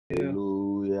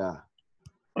Hallelujah.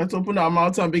 Let's open our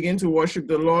mouths and begin to worship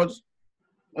the Lord.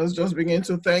 Let's just begin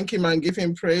to thank him and give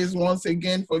him praise once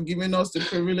again for giving us the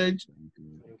privilege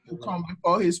to come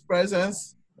before his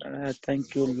presence.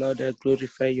 Thank you, Lord. I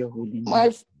glorify your holy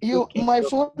name. My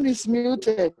phone is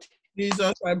muted.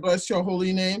 Jesus, I bless your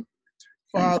holy name.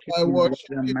 Father, I worship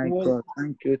you. My God.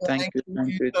 Thank you,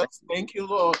 Jesus. Thank you,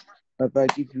 Lord. Papa,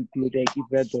 give you glory, I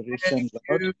give you adoration,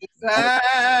 Lord.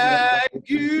 Thank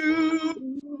you,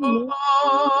 Lord.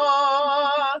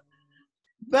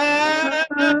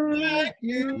 Thank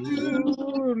you,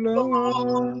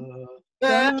 Lord.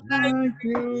 Thank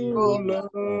you,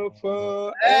 Lord,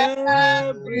 for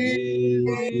everything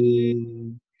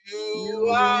you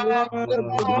have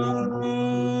done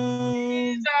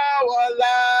in our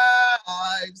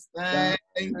lives. Thank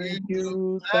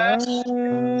you, Lord.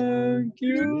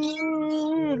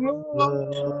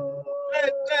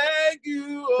 Thank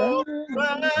you, oh,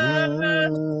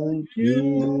 Thank you,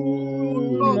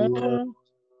 Lord.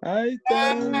 I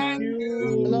thank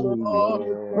you, Lord,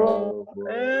 for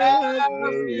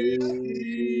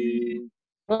everything.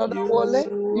 Brother Wale,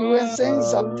 you were saying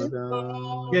something?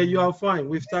 Yeah, you are fine.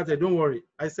 We've started. Don't worry.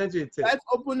 I sent you a text. Let's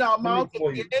open our mouth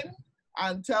again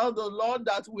and tell the Lord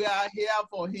that we are here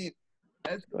for him.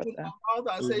 Let's open our mouth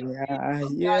and say,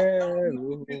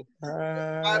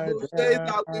 Bible says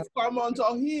that we've come unto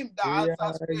him that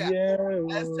answers prayer.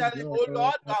 Let's tell him, oh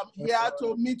Lord, I'm here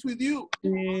to meet with you.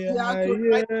 I'm here to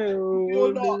meet with you, oh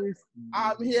Lord.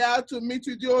 I'm here to meet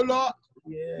with you, oh Lord.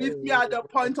 Meet me at the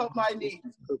point of my need.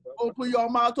 Open your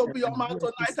mouth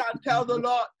tonight and tell the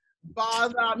Lord,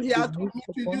 Father, I'm here to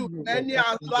meet with you. Many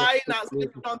are lying and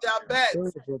sleeping on their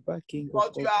beds,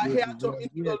 but you are here to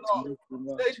meet the Lord.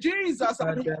 Say, Jesus,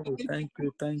 I'm here to meet you. Thank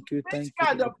you. Meet me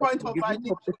at the point of my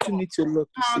need.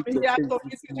 I'm here to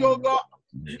meet with you, God.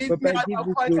 Meet me at the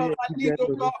point of my need,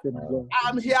 oh God.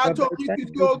 I'm here to meet with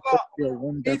you, God.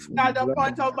 Meet me at the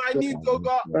point of my need, oh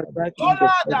God. Oh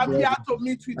Lord, I'm here to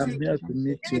meet with you.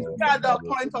 Meet me at the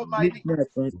point of my need.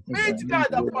 Meet me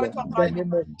at the point of my need.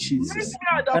 Meet me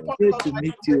at the point of my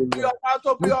need.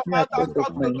 Open your mouth and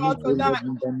talk to God tonight.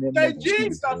 Say,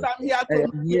 Jesus, I'm here to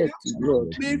meet you.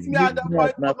 Meet me at the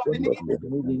point of my need.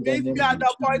 Meet me at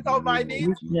the point of my need.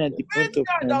 Meet me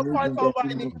at the point of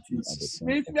my need.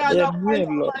 Meet me at the point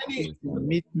of my need.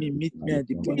 Meet me at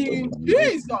the point of In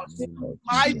Jesus'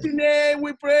 mighty name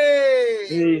we pray.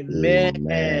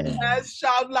 Amen. Let's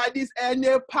shout like this: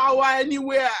 any power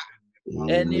anywhere.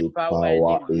 Any power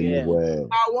anywhere.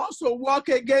 I want to walk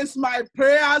against my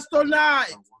prayers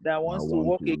tonight. That wants to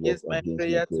walk against my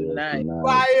prayer tonight.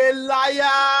 By a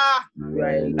liar. You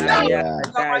are a liar.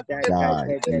 Die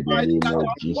in the name of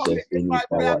Jesus. Any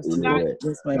power anywhere.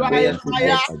 You are a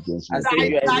liar. I say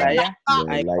you are a liar.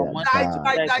 I command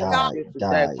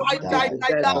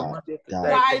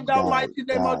die in the mighty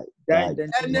name of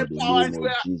any power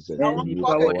anywhere. Any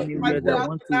power anywhere that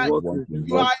wants to walk with me.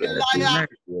 You are a liar.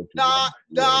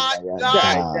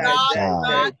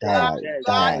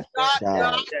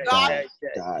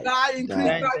 Die,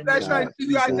 increase transgression into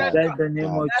your agenda. In the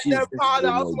name of Jesus.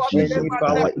 Any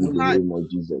power in the name of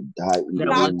Jesus. Die in the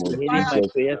name of Jesus.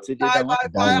 Die by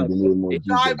fire.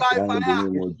 Die by fire.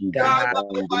 Die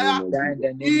by fire.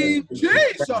 In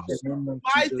Jesus'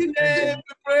 mighty name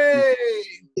we pray.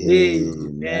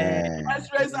 Amen. Let's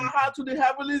raise our heart to the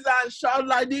heavens and shout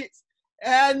like this: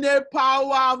 any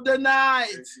power of the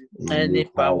night. Any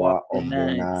power of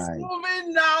the night.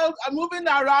 Moving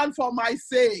around for my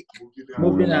sake.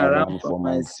 Moving around for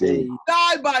my sake.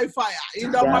 Die by fire.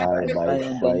 In the mighty name of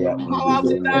fire of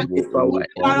the night.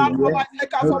 Moving Around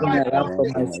for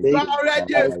my sake and for my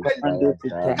sake.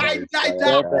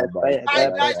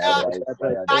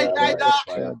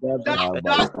 You are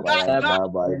already a failure.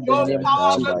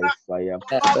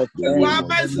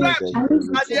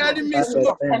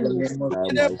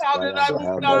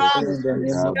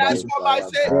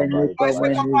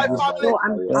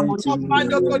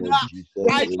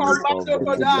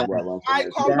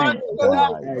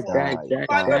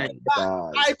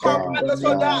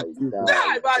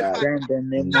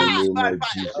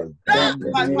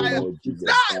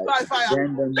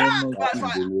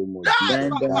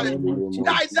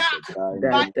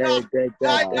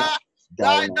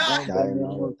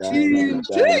 In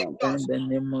Jesus'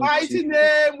 mighty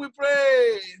name we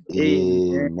pray.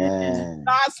 Amen.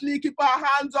 Lastly, keep our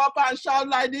hands up and shout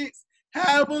like this: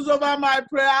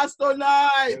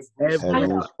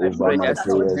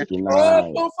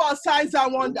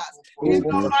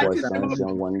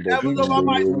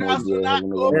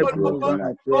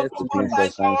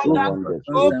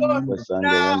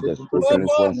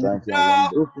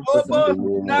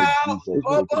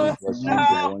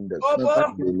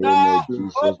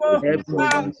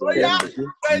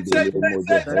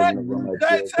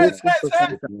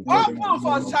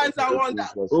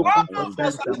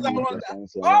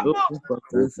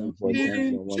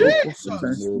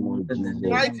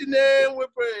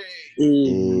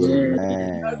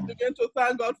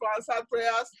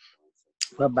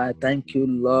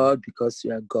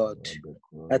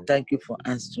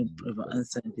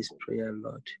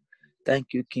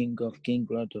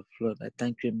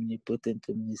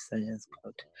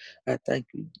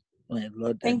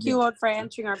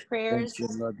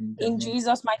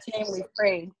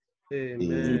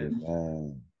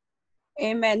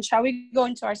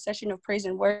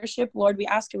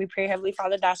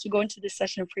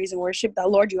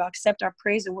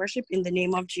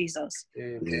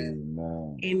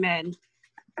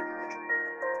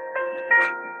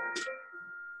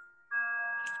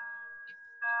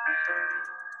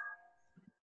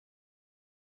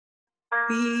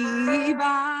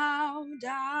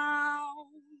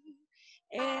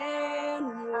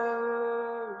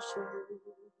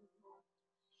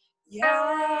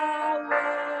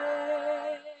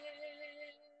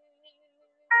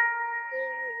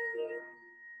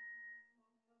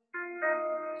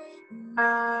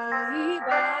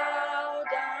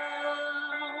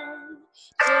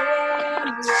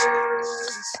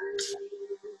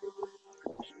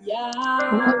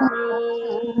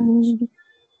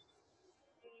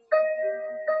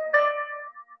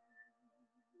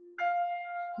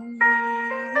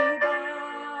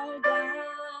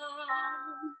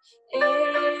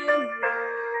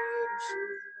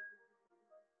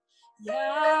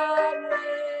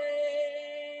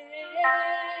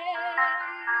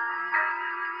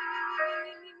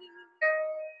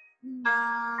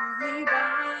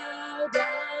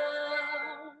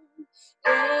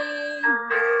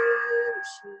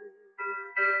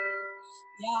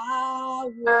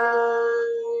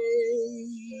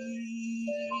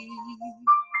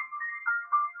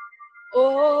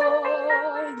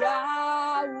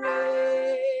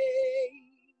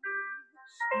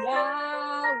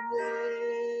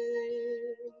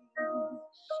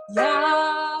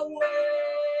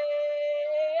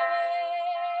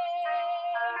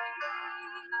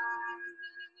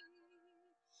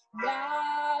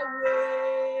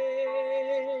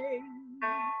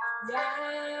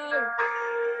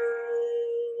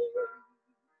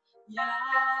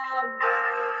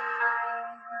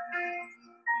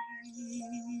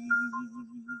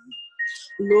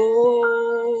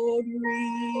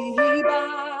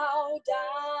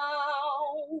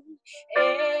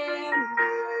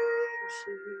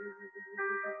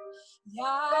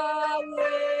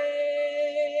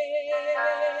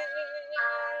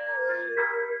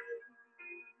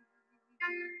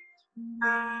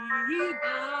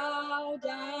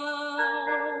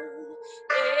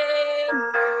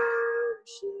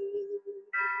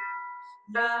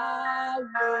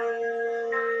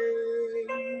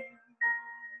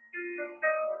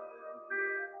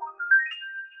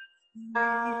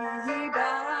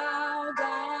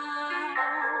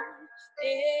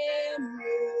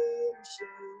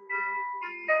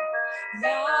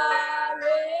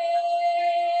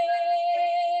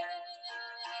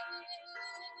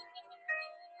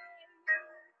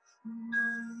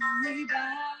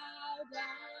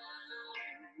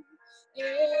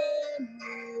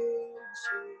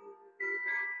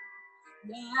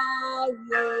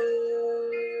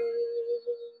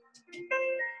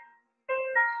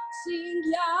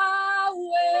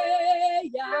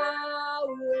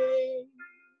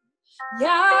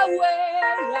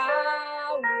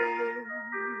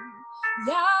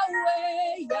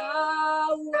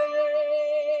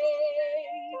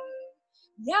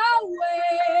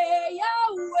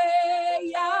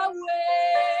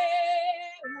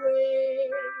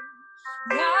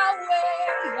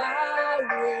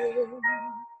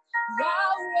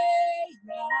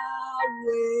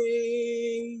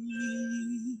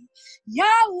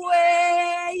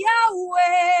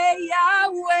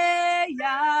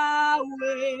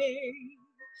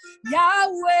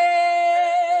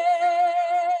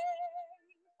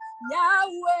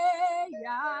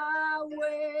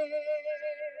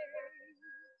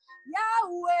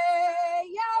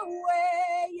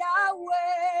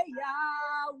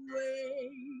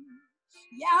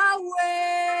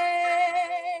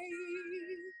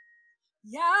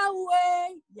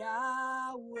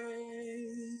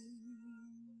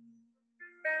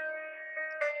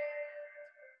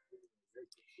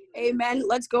 Amen.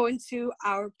 Let's go into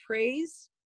our praise.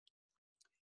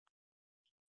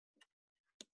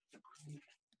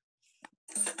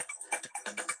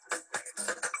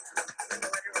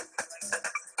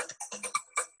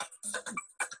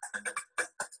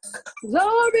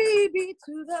 Glory be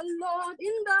to the Lord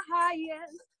in the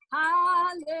highest.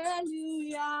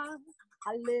 Hallelujah.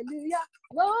 Hallelujah.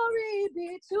 Glory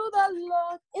be to the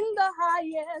Lord in the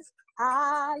highest.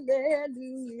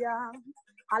 Hallelujah.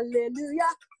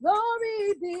 Hallelujah.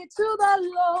 Glory be to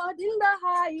the Lord in the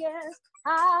highest.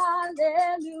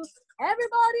 Hallelujah.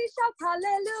 Everybody shout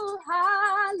hallelujah.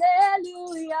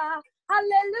 Hallelujah.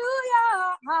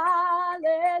 Hallelujah.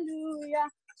 Hallelujah.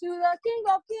 To the King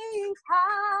of Kings.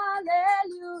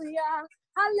 Hallelujah.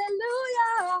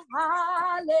 Hallelujah.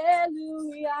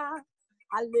 Hallelujah.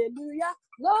 Hallelujah.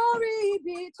 Glory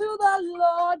be to the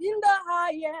Lord in the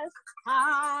highest.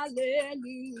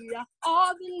 Hallelujah.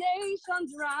 All the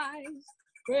nations rise.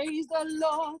 Praise the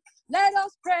Lord. Let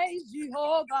us praise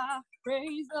Jehovah.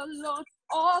 Praise the Lord.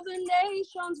 All the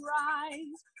nations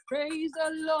rise. Praise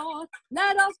the Lord.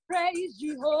 Let us praise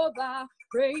Jehovah.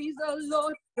 Praise the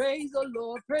Lord. Praise the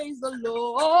Lord. Praise the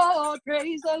Lord.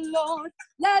 Praise the Lord.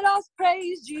 Let us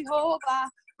praise Jehovah.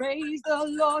 Praise the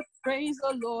Lord, praise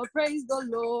the Lord, praise the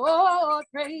Lord,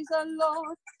 praise the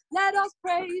Lord. Let us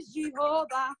praise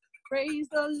Jehovah, praise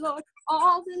the Lord.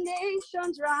 All the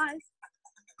nations rise,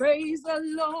 praise the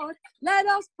Lord. Let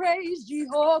us praise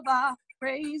Jehovah,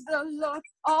 praise the Lord.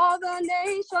 All the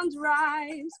nations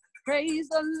rise, praise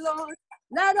the Lord.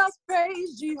 Let us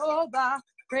praise Jehovah,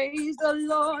 praise the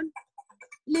Lord.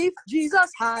 Lift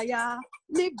Jesus higher,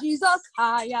 lift Jesus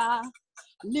higher.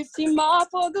 Lift him up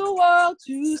for the world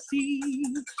to see.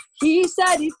 He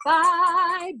said, if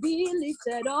I be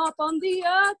lifted up on the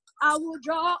earth, I will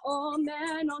draw all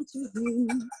men unto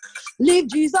him. Lift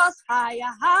Jesus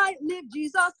higher, high. Lift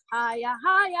Jesus higher,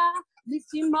 higher. Lift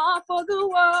him up for the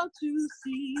world to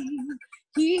see.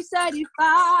 He said, if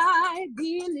I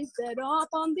be lifted up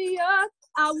on the earth,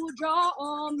 I will draw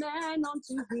all men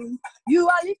unto him. You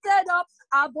are lifted up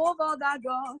above all that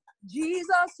God.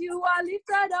 Jesus, you are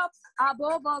lifted up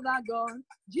above all that God.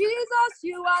 Jesus,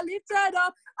 you are lifted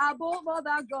up above all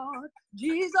that God.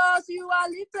 Jesus, you are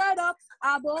lifted up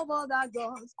above all that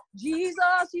God.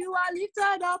 Jesus, you are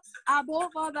lifted up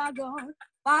above all that God.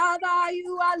 Father,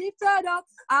 you are lifted up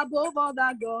above all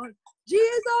that God.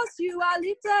 Jesus, you are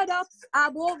lifted up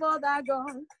above all that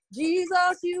God.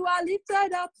 Jesus, you are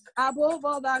lifted up above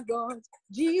all that God.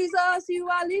 Jesus, you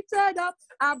are lifted up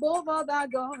above all that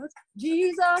God.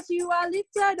 Jesus, you are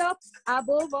lifted up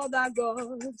above all that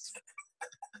God.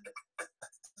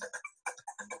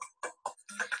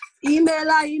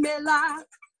 Imela, imela,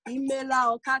 imela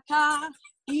okaka,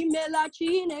 imela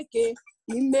chineke,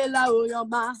 imela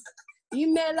oyoma,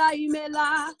 imela,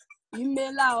 imela,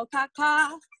 imela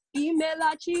okaka,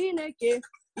 imela chineke,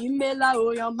 imela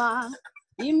oyoma,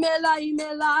 imela,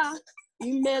 imela,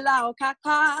 imela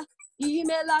okaka,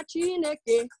 imela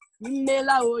chineke,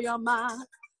 imela oyoma,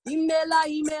 imela,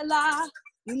 imela,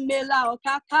 imela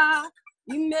okaka,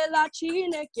 imela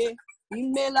chineke,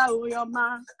 imela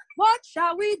oyoma. What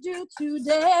shall we do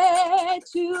today?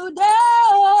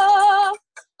 Oh,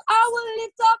 I will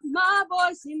lift up my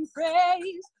voice in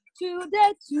praise.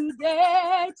 Today,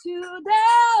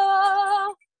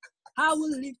 oh, I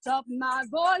will lift up my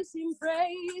voice in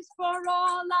praise for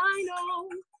all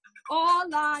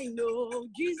I know.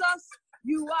 Jesus,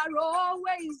 you are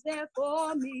always there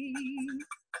for me.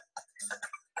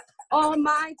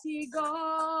 Almighty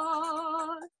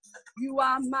God, you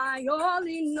are my all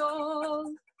in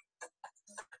all.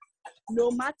 No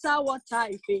matter what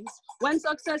I face, when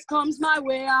success comes my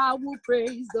way, I will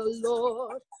praise the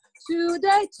Lord.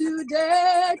 Today,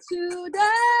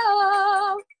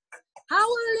 oh, I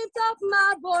will lift up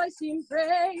my voice in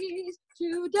praise.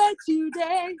 Today,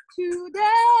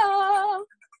 oh,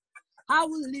 I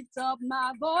will lift up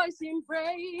my voice in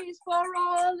praise for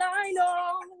all I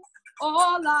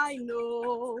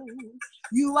know.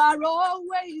 You are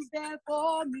always there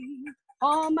for me,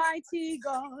 Almighty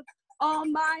God.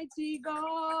 Almighty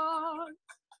God,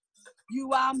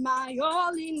 you are my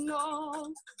all in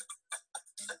all.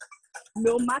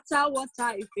 No matter what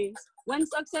I face, when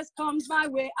success comes my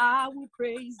way, I will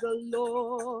praise the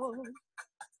Lord.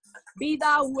 Be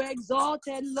thou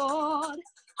exalted, Lord.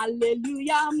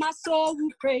 Hallelujah, my soul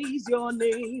will praise your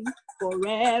name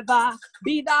forever.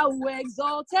 Be thou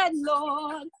exalted,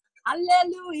 Lord.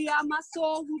 Hallelujah, my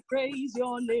soul will praise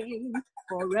your name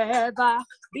forever.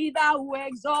 Be thou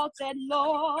exalted,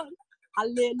 Lord.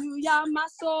 Hallelujah, my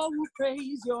soul will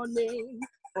praise your name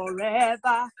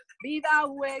forever. Be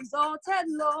thou exalted,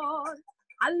 Lord.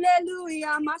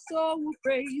 Hallelujah, my soul will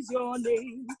praise your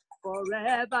name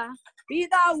forever. Be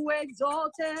thou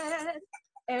exalted,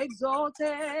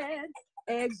 exalted,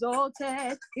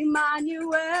 exalted.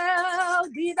 Emmanuel,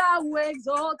 be thou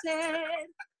exalted,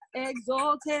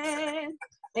 exalted,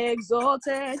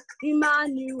 exalted.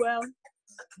 Emmanuel,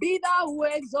 be thou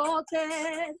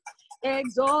exalted,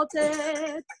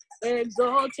 exalted,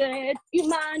 exalted.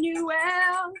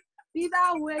 Emmanuel, be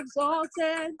thou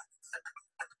exalted,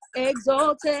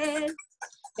 exalted,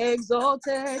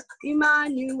 exalted.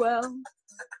 Emmanuel.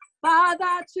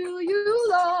 Father, to you,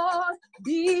 Lord,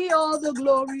 be all the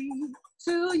glory.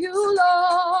 To you,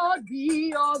 Lord,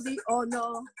 be all the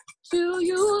honor. To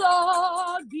you,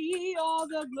 Lord, be all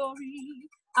the glory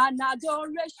and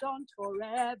adoration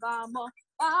forevermore.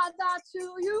 Father,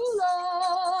 to you,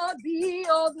 Lord, be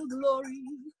all the glory.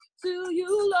 To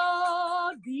you,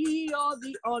 Lord, be all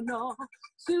the honor.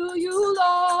 To you,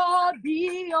 Lord,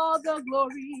 be all the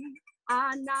glory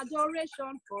and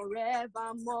adoration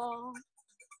forevermore.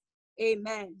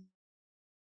 Amen.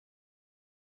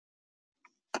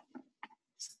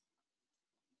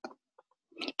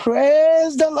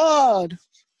 Praise the Lord.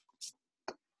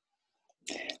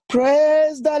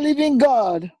 Praise the living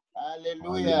God.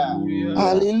 Hallelujah.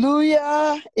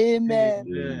 Hallelujah. Amen.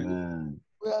 Amen.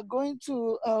 We are going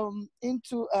to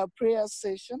into a prayer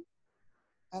session,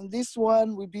 and this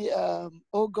one will be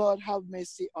oh God, have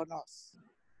mercy on us.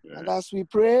 And as we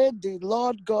pray, the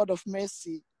Lord God of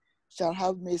mercy shall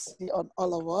have mercy on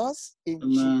all of us in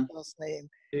Jesus' name.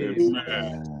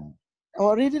 Amen.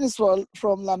 Our reading is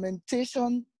from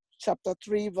Lamentation chapter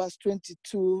 3, verse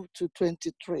 22 to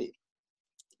 23.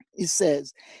 It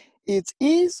says, "It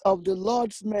is of the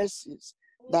Lord's mercies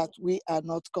that we are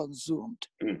not consumed,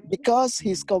 because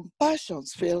his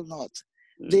compassions fail not.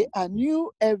 They are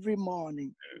new every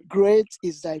morning. Great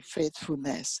is thy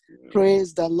faithfulness."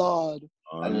 Praise the Lord.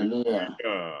 Hallelujah.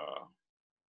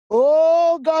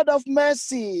 Oh God of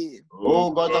mercy.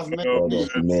 Oh God of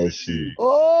mercy.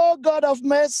 Oh God of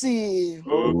mercy.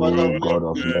 Oh God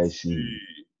of mercy.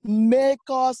 Make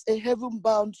us a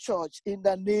heaven-bound church in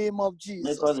the name of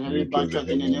Jesus. Make us a heaven-bound church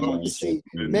in the name of Jesus.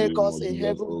 Make us a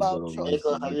heaven-bound church Make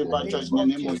us a heaven-bound church in the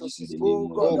name of Jesus. Oh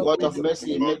God of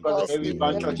mercy, make us a heaven-bound church in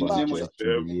the name of Jesus.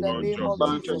 in the name of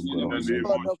Jesus.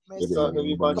 God of mercy,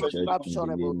 make us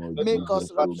rapturable. Make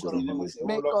us rapturable.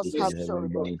 Make us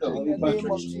rapturable in the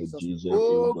name of Jesus.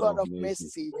 Oh God of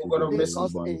mercy, make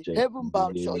us a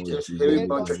heaven-bound church.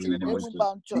 Make us a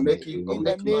heaven-bound church in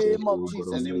the name of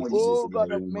Jesus. Oh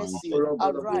God of mercy,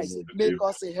 arise. Make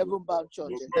us a heaven-bound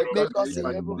church. Make us a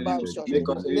heaven-bound church.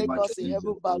 Make us a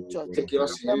heaven-bound church.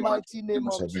 In the mighty name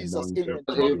of Jesus. Amen.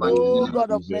 Oh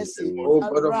God of mercy,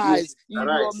 arise in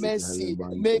your mercy.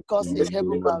 Make us a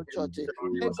heaven-bound church.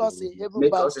 Make us a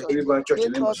heaven-bound church.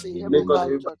 Make us a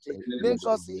heaven-bound church. Make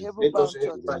us a heaven-bound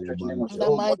church. In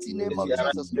the mighty name of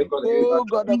Jesus. Oh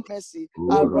God of mercy,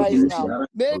 arise now.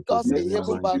 Make us a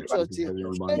heaven-bound church.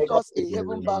 Make us a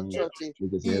heaven-bound church.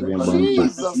 In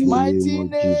Jesus' mighty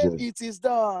name, it is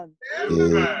done.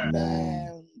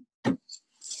 Amen.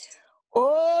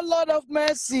 Oh Lord of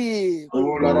mercy. Oh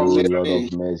Lord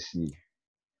of mercy.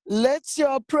 Let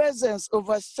your presence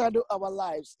overshadow our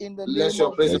lives in the name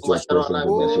of Jesus.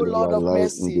 Oh Lord of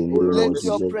mercy, let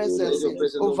your presence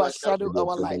overshadow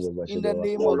our lives in the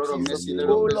name of Jesus.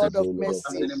 Oh Lord of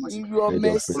mercy, in your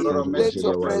mercy, let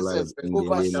your presence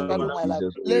overshadow my life.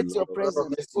 Let your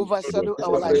presence overshadow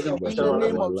our lives in the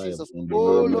name of Jesus.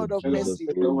 Oh Lord of mercy,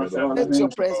 let your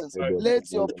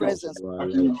presence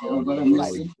overshadow our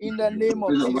life in the name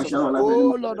of Jesus.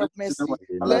 Oh Lord of mercy,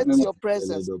 let your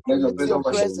presence overshadow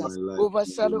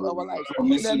our lives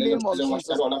in the name of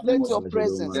Jesus. Let your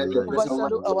presence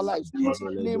overshadow our lives in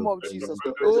the name of Jesus.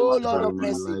 Oh Lord of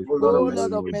mercy, oh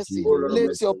Lord of mercy,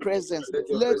 let your presence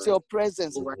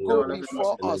go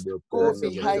before us, go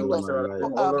behind us, go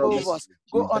above us,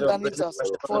 go underneath us.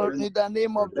 For in the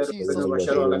name of Jesus,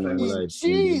 in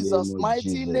Jesus'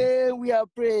 mighty name we are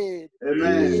prayed.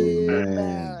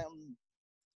 Amen.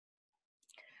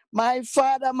 My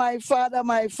Father, my Father,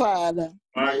 my Father.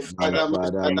 My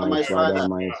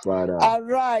Father.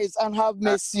 Arise and have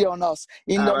mercy on us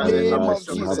in the name of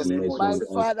Jesus. My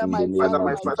Father, my Father,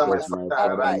 my Father.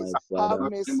 Arise, have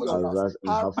mercy on us.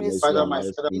 Have mercy on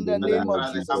us in the name of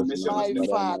Jesus. My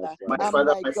Father and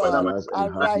my God.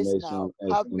 Arise now.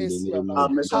 Have mercy on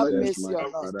us. Have mercy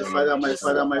on us. Have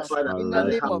mercy on us in the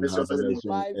name of Jesus.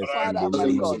 My Father and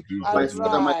my God.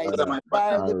 Arise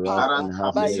by the power,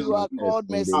 by you are called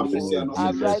merciful.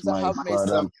 Arise and have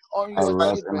mercy on your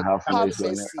arise and children. have Have mercy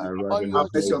on mercy arise on and your have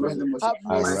mercy. children. Have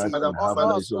Arise mercy and have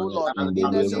on us, mercy O on us Lord. in the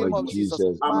In the name name of of Jesus,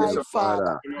 Jesus. my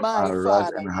Father, my Arise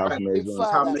Father, and have my mercy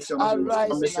on us. Father,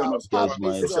 arise now. Have Yes,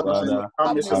 my mercy on us. Father,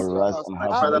 Have mercy on arise us. and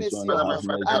have Have mercy mercy on us, on have us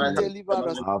mercy and on us, deliver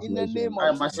us. have In the mercy name on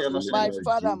of us, Jesus, in the name my of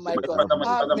Father, my Jesus, God, have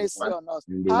have mercy mercy on us, on us.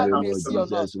 in the Have name of mercy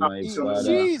on us. Jesus, my In Father,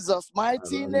 Jesus'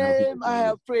 mighty arise and have name, mercy I on us.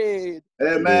 have prayed.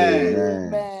 Amen.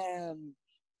 Amen.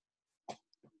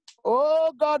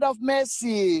 Oh God of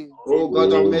mercy. Oh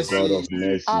God of Oh mercy. God of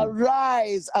mercy,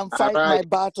 Arise and fight my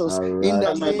battles in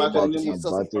the arise and name fight of my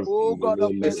Jesus. battles Oh in the God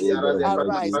of name of mercy, O God of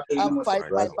arise mercy. and fight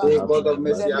my Arise and Oh have battles God my of in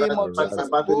mercy, the battle, name of arise arise Jesus.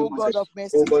 and fight Oh my God battle. of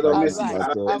Oh mercy, God of fight my mercy, arise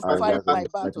battle, and arise fight arise my and and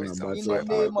fight my battles in battle, the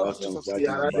name of arise and Jesus.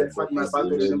 fight my My God battle of in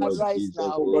the mercy, name of arise Jesus,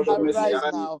 now, O God of God of mercy, arise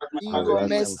mercy. now in your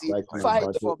Arise and mercy. fight my Fight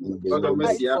battle for me, in the God of name of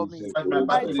fight mercy, for me, Jesus, fight my O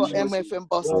battle fight God in of the for name of mercy. Jesus. MFM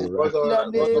Boston Oh Arise God in and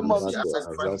the fight of name my of mercy, battle, Jesus.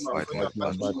 fight arise for and my fight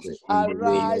my battle. battle in the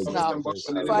name Arise of now,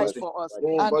 Jesus. fight Arise and for us fight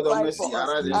Oh my and God of battle fight mercy, for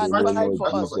us arise in and the and fight name fight my of for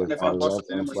battle us for Jesus. in MFM Jesus' Arise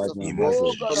Boston in the and name name, of fight Jesus. my Jesus. battle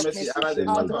Oh God God of of mercy, mercy, arise in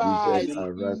and the name fight of our battle in Jesus. the arise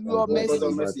name of Arise in and your Oh fight God my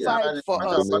of mercy, mercy, battle fight arise and for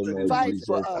fight in our the us, battle name in the of name of fight Jesus.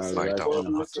 for Jesus. us, Arise God of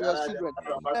and fight mercy, for your arise and children fight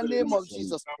in our the battle in the name name of of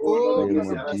Jesus. Jesus. Oh God Oh of name God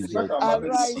mercy, of of arise and mercy, fight Jesus. our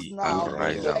battle in the name of arise Jesus. now,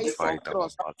 God of fight mercy,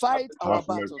 for us, fight our Have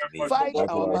mercy. battles, fight Fight our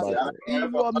our battles battle. arise in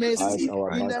for our your battle in the Fight name mercy of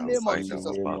our in the battle name of in the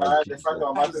Jesus. name of Arise and fight Jesus.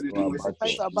 our Fight battle Arise, in the our name of Jesus. fight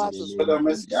battle our in the battles God name of of in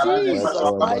mercy, arise and Fight fight Jesus'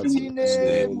 our our battle in the battle mighty name of in Jesus. the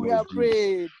name. name We of have Jesus.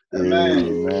 prayed.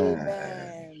 Amen. Amen.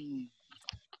 Amen.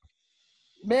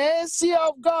 Mercy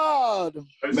of God.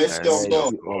 Mercy of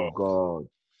God. Mercy of God.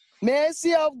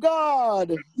 Mercy of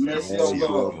God. Mercy of Mercy God.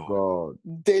 of God.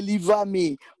 Deliver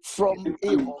me from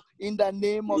evil in the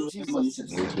name of Jesus.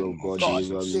 Mercy of God, God,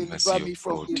 deliver me. deliver me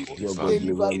from evil. Mercy of God,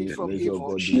 Deliver deliver me me. from Mercy of evil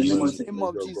God, In the in name deliver of the me. Jesus. name Mercy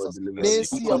of of God, Jesus. deliver me.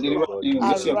 Mercy of Mercy of Deliver God, God, me, deliver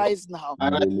mercy of me. God. arise now.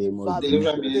 In the name of Deliver me.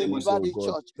 Deliver me, Jesus, in the name of mercy Deliver of the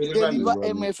God, church. Deliver me. Deliver deliver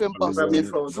me, MFM deliver Boston me,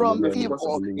 From from deliver me,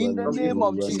 evil in deliver the me, name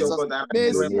of deliver mercy me. of Jesus. God, arise In and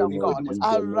the deliver Mercy me of name in the of name God, of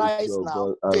Jesus, mercy arise of now.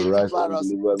 God, arise Deliver and us.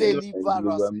 deliver me and Deliver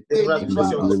us. deliver me. deliver me, Deliver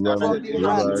mercy And of God, us deliver arise me, and from the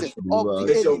deliver me. deliver hands us, of deliver the us.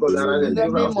 Mercy of God, enemy arise Deliver and in the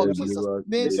deliver us name in the of name of Jesus. us,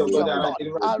 Mercy deliver of us, God,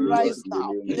 deliver us arise in the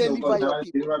now. name of Mercy of God, Deliver your Jesus. arise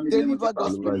and people. deliver me in the name of Deliver Jesus.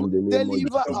 God's Deliver us people. in the name of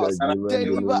Deliver Jesus. us. Deliver in the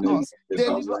Deliver name of us. Jesus.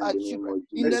 Deliver Deliver in our the name children of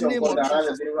in the Mercy Jesus. of name God, of arise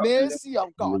and Jesus. deliver us in the name of Mercy of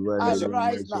God, Deliver in the Mercy of name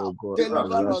arise of now. God.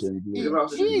 Deliver Arise us and in deliver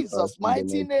us in the name deliver us Jesus' in the mighty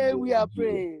mighty name. name We of are Jesus.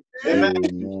 prayed. Amen.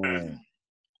 Amen.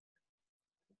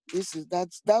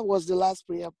 That was the last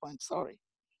prayer point. Sorry.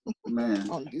 Amen.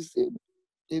 On this day.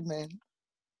 Amen.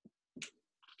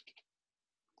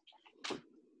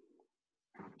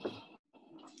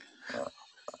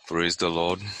 Praise the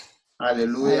Lord.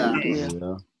 Hallelujah.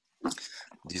 Hallelujah.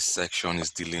 This section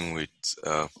is dealing with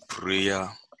prayer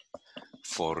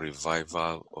for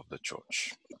revival of the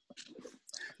church.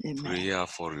 Amen. Prayer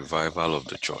for revival of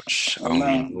the church. Amen.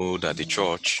 And we know that the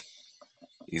church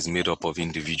is made up of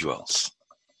individuals.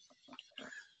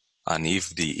 And if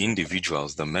the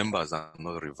individuals, the members, are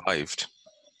not revived,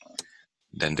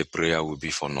 then the prayer will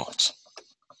be for naught.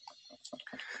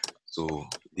 So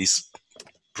these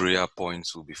prayer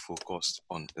points will be focused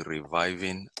on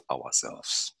reviving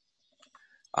ourselves.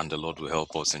 And the Lord will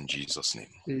help us in Jesus' name.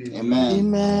 Amen.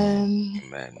 Amen.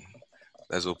 Amen.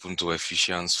 Let's open to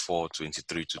Ephesians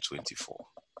 4:23 to 24.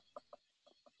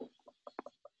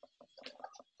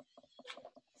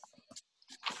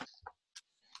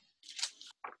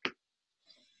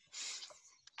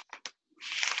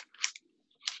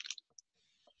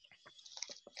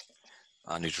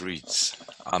 And it reads,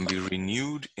 "And be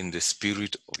renewed in the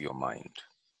spirit of your mind,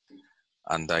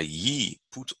 and that ye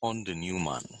put on the new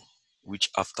man, which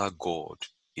after God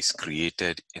is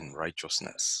created in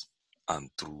righteousness and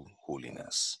true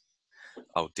holiness."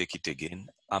 I'll take it again.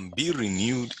 "And be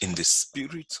renewed in the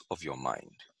spirit of your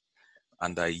mind,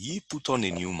 and that ye put on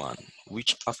a new man,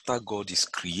 which after God is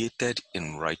created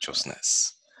in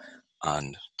righteousness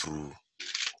and true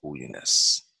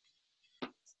holiness."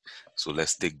 So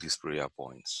let's take these prayer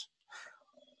points.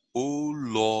 O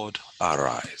Lord,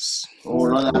 arise. Oh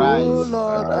Lord, Oh arise.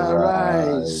 Lord,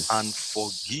 arise And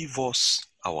forgive us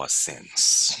our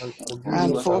sins and forgive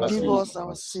Forgive us our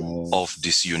our sins of sins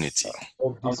disunity,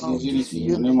 Of of disunity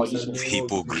in the name of unity, Jesus. of in the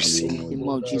hypocrisy, name name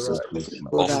of Jesus.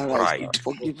 of God of arise pride, now.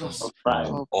 Forgive us Of pride.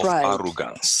 of of pride,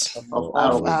 arrogance, Of of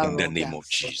arrogance. in the name of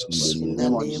arrogance. in the Jesus. In name the In the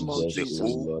name of of name of Jesus. Jesus, O Say,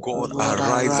 Jesus. O Lord, God, God arise.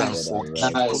 arise and God, arise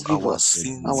forgive arise. Arise. us forgive our us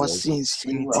sins our of Forgive us sins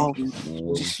disunity, of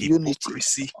all disunity,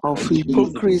 hypocrisy, of Of unity.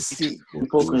 hypocrisy,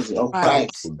 Hypocrisy. Of pride,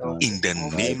 pride. arrogance, in the of pride, name In pride. the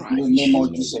of name in the of name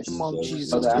of Jesus. Name Jesus. of Jesus, Lord,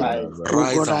 Jesus. O God, arise. arise Oh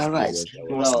Rise God, and and forgive arise. us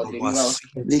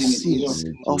the sins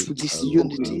of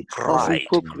disunity, of pride,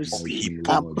 of hypocrisy,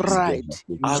 and hypocrisy, pride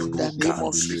in the name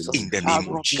of arrogance Jesus. in the name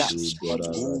of Arrogance Jesus. in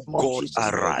the Oh name of God, Jesus. Oh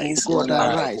arise God, and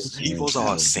arise. forgive us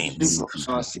our sins, Give us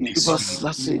our sins,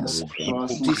 hypocrisy,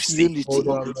 disunity,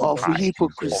 of pride, of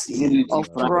hypocrisy,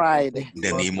 of pride, in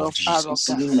the name of of Jesus.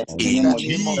 arrogance. In In the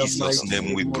name of Jesus' Jesus.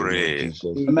 name we pray.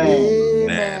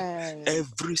 Amen.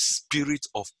 Every spirit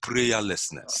of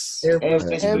prayerlessness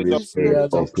Every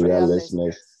spirit of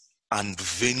prayerlessness and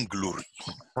vainglory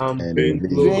And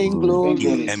vainglory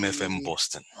in MFM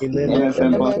Boston in in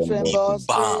MFM be Boston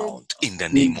bound in the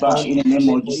name of bound Jesus. in the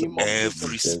name of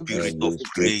Every Jesus. Every spirit of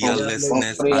spirit of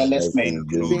prayerlessness and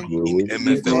vainglory in vainglory in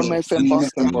MFM MFM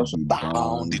Boston Boston be bound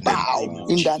bound in the name of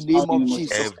in the Jesus. name of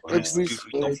Jesus. Every Every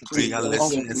spirit of spirit of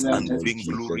prayerlessness and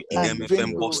vainglory in and MFM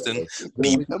vainglory Boston in be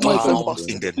MFM bound in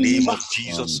Boston the be name of bound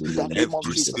Jesus. in the name of Every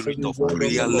Jesus. spirit of In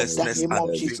the prayerlessness name and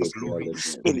of Jesus. vainglory Every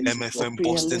in spirit of MFM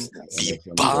Boston prayerlessness be in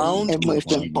bound in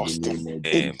MFM Jesus' Boston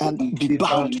name. and be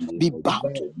bound, be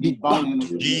bound, be bound,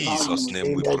 be bound Jesus'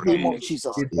 name we in the name pray. of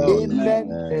Jesus.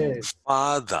 Amen.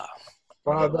 Father,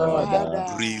 Father,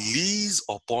 release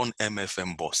upon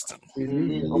MFM Boston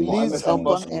release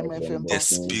upon MFM the Boston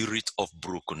spirit of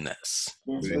brokenness.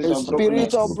 the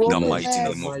spirit of In the mighty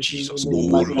name brokenness. of Jesus. Oh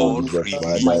Lord,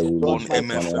 release Lord, upon my Father,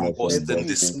 MFM Boston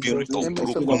the release spirit of MFM Boston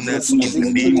brokenness in the the name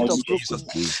spirit of of Jesus.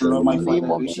 brokenness in the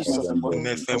name of Jesus.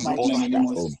 MFM My Boston, Father,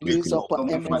 the release spirit of upon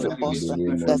MFM brokenness Boston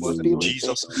in the the name of spirit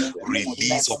Jesus. of Release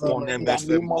brokenness upon in the MFM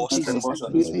name of Boston Jesus. the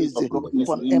spirit Release of upon brokenness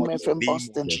in MFM the name of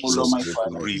Boston Jesus.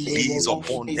 in the Release name of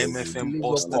upon Jesus. MFM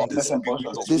Boston the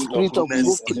spirit of The spirit of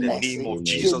brokenness in the brokenness, name of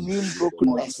Jesus. genuine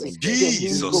brokenness, genuine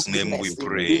Jesus' name we brokenness.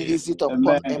 pray. Release it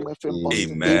upon MFM Boston.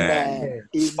 Amen. Amen.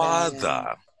 Amen.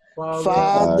 Father,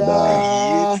 Father,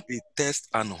 create a thirst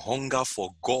and hunger for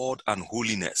God and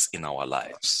holiness in our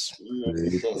lives.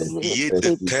 Create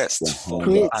the thirst for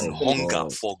create and hunger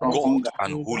for God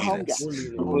and hunger holiness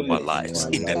in for our God lives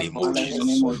in the and name of holiness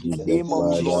Jesus. in the name of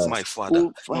Oh Lord, Jesus. my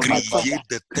Father, Oh, my Father, create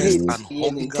the thirst create and the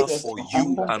hunger taste for and you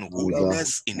hunger and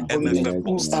holiness in for MFM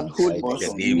you Boston and in the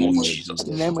holiness name of Jesus.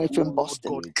 in Oh MFM Lord Boston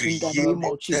God, in the create name a of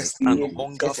Jesus. thirst and Create the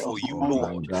hunger taste for and you, hunger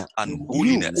Lord, and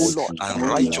you, O holiness Lord, and and holiness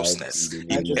righteousness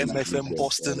in MFM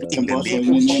Boston in in the name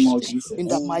of MFM Jesus. Boston in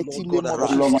the Oh mighty Lord God, name of arise.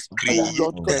 Jesus. Oh Create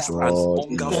Lord God, thirst and arise.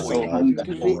 hunger for Create, you, for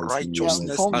create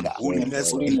righteousness and hunger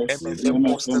holiness in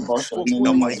MFM Boston in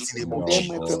the mighty brokenness name in of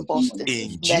MFM Jesus. Boston In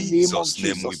in the name of Jesus'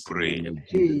 name we Jesus. pray.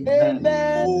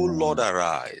 Oh Lord, Amen.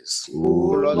 arise.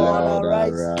 Oh Lord,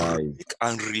 arise. Break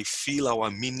and refill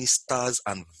our ministers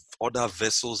and other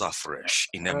vessels afresh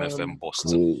in MFM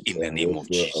Boston in the name of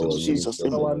Jesus. Jesus, Oh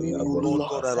Lord Lord,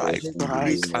 God, arise. Break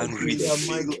arise. and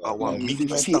refill our Refill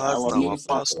ministers and our our ministers,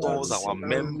 pastors, our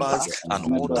members, and pastors, other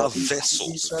members,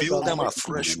 vessels. Fill them and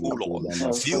afresh, O Lord.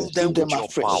 Fill fill them with them your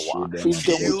afresh. power. Fill them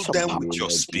with Fill your them power. with your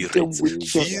Fill spirit. them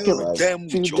with your Fill spirit. them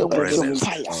Fill with your them with your presence.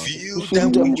 fire. Fill Fill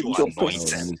them them with with your your anointing.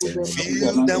 presence.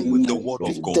 Fill them with the word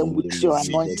of Fill God. them with your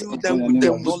anointing. Fill them Fill with the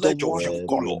them with the knowledge of word you, of O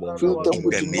God. Lord. Fill them In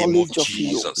with the the name of knowledge of you.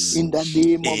 Jesus. In the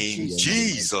name of In Jesus.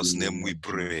 Jesus' name we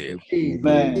pray.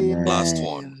 Last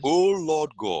one. Amen. Oh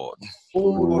Lord God, Oh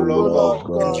Lord release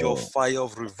God, your fire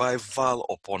of revival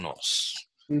upon us.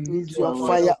 with your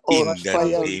fire or In the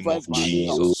fire name of revival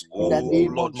Jesus. in the Oh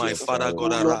name Lord, of my Jesus. Father, Oh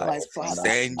God, Lord, my arise. Father,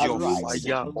 Send your arise.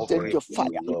 fire of Send your fire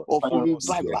revival of upon us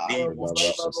in the revival name of upon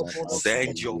Jesus. us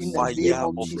Send your in the name fire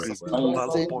of of Jesus.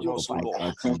 revival Send upon your us, O fire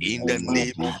Lord, in of the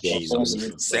name of Jesus.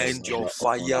 revival Send your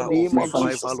in the fire of name of Jesus.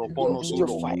 revival upon us, Send O your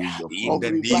Lord, fire in of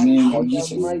the revival name of upon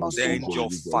Jesus. us, O Send Lord. your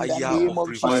In the fire name of of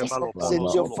Jesus. revival upon Send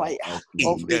us, O your Lord, fire of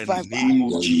in the revival name of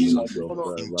upon Jesus. us, O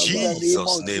Lord. In In the name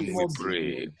Jesus' of name we Jesus.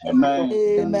 pray.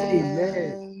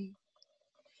 Amen.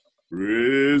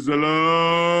 Praise the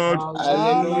Lord.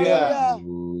 Hallelujah.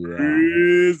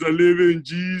 Praise the living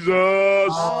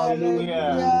Jesus.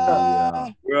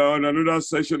 Hallelujah. We are on another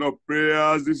session of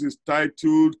prayers. This is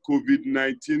titled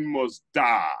COVID-19 Must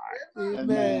Die.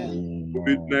 Amen.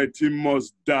 COVID-19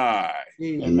 must die.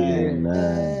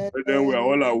 Amen. And then we are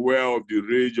all aware of the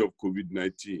rage of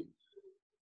COVID-19.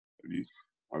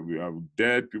 We have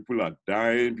dead, people are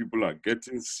dying, people are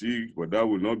getting sick, but that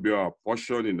will not be our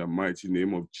portion in the mighty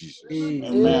name of Jesus.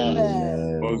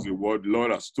 Amen. Because the word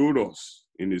Lord has told us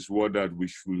in his word that we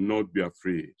should not be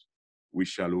afraid. We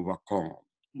shall overcome.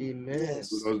 Amen. Yes.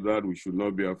 Told us that we should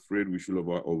not be afraid, we should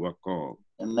overcome.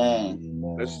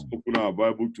 Amen. Let's open our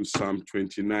Bible to Psalm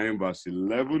 29, verse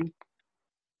 11.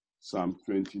 Psalm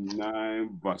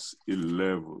 29, verse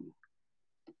 11.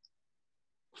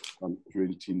 Psalm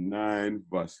 29,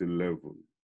 verse 11.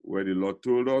 Where the Lord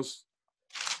told us,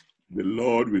 the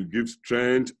Lord will give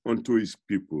strength unto his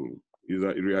people. He's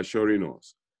reassuring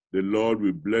us. The Lord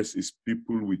will bless his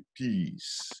people with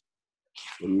peace.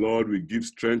 The Lord will give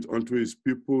strength unto his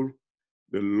people.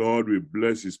 The Lord will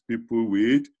bless his people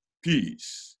with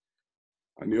peace.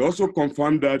 And he also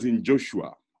confirmed that in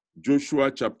Joshua.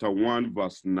 Joshua chapter 1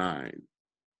 verse 9.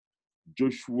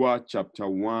 Joshua chapter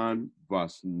 1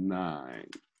 verse 9.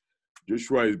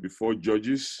 Joshua is before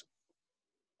Judges.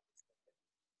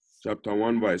 Chapter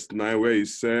 1 verse 9, where he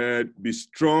said, be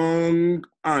strong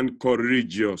and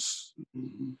courageous.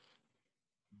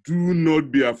 Do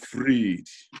not be afraid.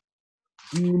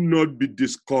 Do not be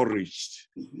discouraged.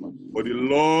 For the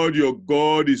Lord your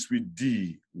God is with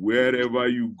thee wherever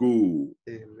you go.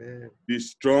 Amen. Be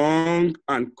strong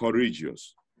and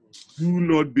courageous. Do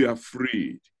not be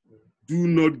afraid. Do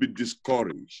not be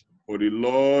discouraged. For the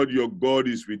Lord your God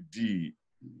is with thee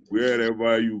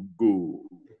wherever you go.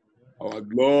 Our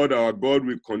Lord, our God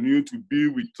will continue to be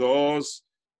with us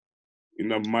in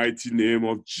the mighty name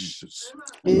of Jesus.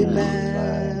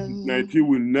 Amen. COVID-19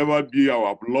 will never be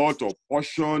our lot or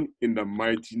portion in the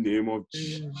mighty name of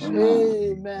Jesus.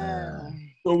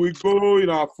 Amen. So we go in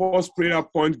our first prayer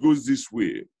point goes this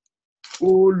way.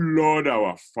 Oh Lord,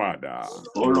 our Father.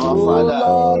 Oh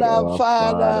Lord, our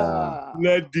Father.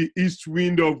 Let the east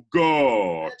wind of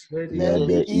God. Let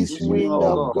the east wind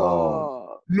of God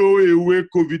blow away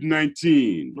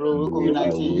COVID-19.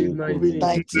 COVID-19. In the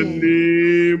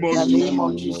name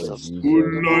of Jesus. Oh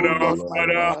Lord, our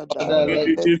Father, let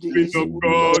the east wind of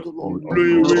God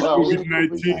blow away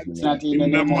COVID-19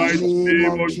 in the mighty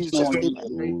name of Jesus.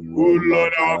 Oh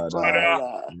Lord, our Father,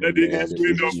 let the east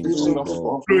wind of God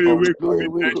blow away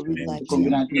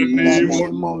COVID-19 in the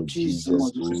name of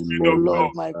Jesus. Oh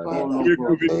Lord, my Father,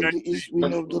 let the east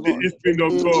wind of the the Lord east wind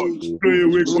of God blow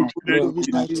away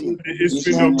COVID-19. The east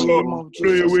wind of God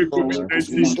blow away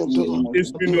COVID-19.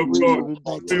 East wind of God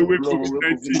blow away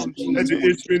COVID-19. Let the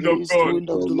east wind of God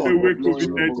blow away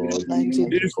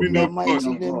COVID-19. East wind of God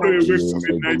blow away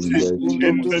COVID-19 in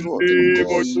the name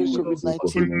of Jesus.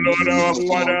 Oh Lord, our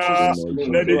Father,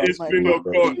 let the east wind of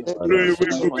God blow away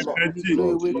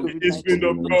COVID-19. The east wind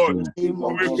of God blow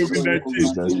away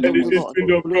COVID-19. Let the east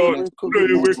wind of God blow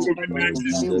away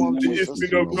COVID-19. The east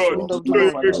wind of God blow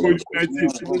away COVID-19. The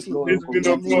east wind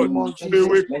of God blow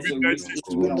away COVID-19. The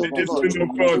east wind of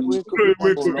God blow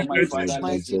away COVID-19.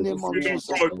 Mighty name of Jesus.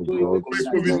 God blow away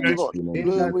Of the Lord, COVID-19.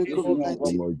 blow away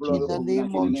COVID-19 in the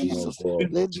name of Jesus.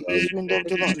 Let the east wind of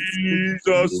the Lord.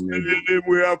 Jesus' name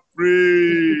we are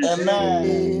praying.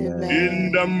 Amen.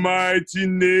 In the mighty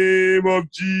name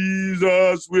of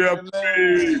Jesus we are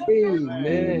praying.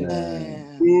 Amen.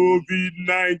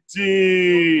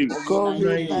 COVID-19.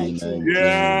 COVID-19.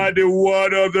 Yeah, the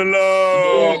word of the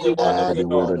Lord. The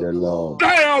word of the Lord.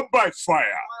 Die out by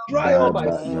fire. Try out by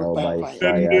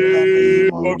The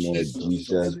name of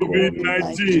Jesus.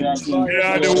 COVID-19.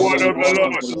 Yeah, the word of the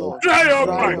Lord. Die out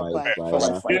by fire.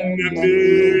 In the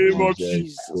name of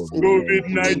Jesus.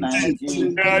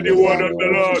 COVID-19. Yeah, the word of the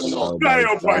Lord. Die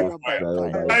out by fire.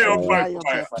 Die out by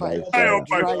fire. Die out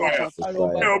by fire.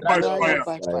 Die out by fire.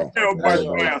 Die out by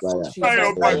fire.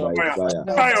 Die out by fire.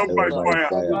 Die out by fire.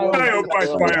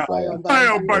 Die out by fire. Die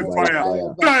out by fire.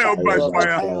 Die out by fire.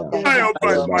 Die out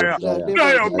by fire.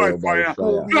 Die out by fire.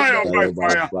 Die out by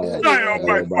fire. Die out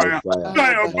by fire.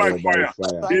 Die out by fire.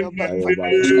 In the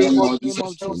name of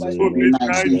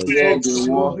COVID-19. The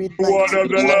word of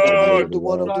the Lord.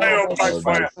 Die out by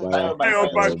fire. Die out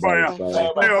by fire.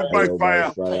 Die out by fire.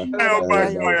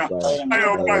 Die out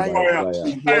by fire.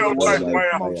 Die out by fire. Die out by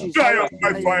fire. Die out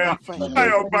by fire. Die out by fire. Die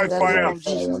out by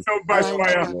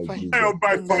fire. Die out by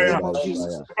fire. By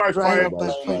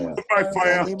fire. By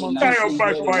fire. Die out by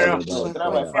fire. By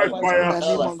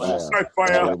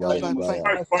fire.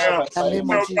 By fire. By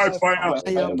fire.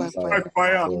 Die out by fire. By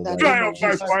fire.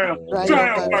 Die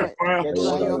out by fire.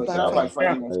 Die out by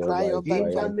fire.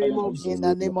 In the name of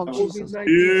Jesus.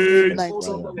 In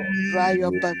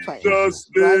Jesus'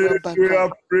 name we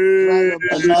are praying.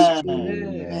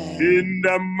 In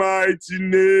the mighty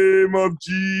name of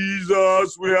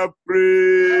Jesus we are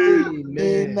praying.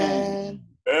 Amen.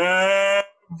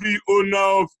 Every owner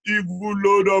of evil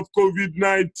load of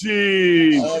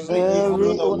COVID-19.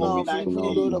 Every owner of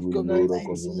evil load of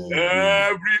COVID-19.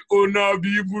 Every owner of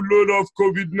evil load of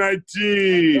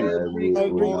COVID-19.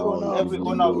 Every owner of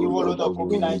evil load of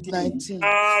COVID-19.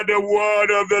 The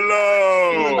word of the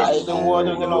Lord. The word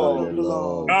of the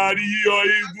Lord. Carry your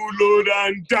evil load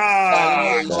and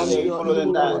die. Carry your evil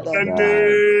load The and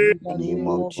die. the name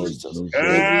of Jesus.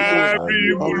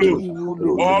 Every Of evil evil load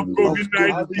load of of COVID-19,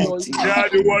 COVID-19. hear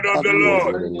the word of the Carry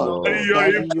Lord. Carry your your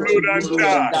evil evil load and load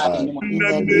and die. die. In In the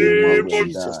the name of name of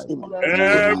Jesus. Jesus. Amen.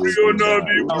 Every owner of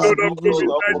the evil load of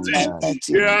COVID-19,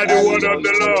 hear the word of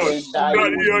the Lord.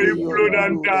 Carry your Carry evil your load evil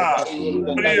and load and die. die.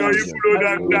 Carry your evil load Carry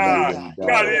and your load die. and die.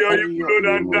 Carry your Carry evil your load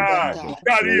evil and load and die. die.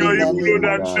 Carry your In the evil load name of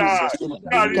and die. Jesus. Amen.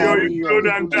 Carry your Carry evil your load evil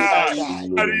and load die. and die.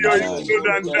 Carry your Carry evil your load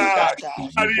evil and load die. and die.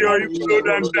 Carry your Carry evil your load evil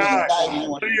and load and die. die.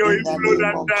 Carry your In evil the load name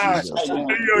and of die. Jesus. Amen.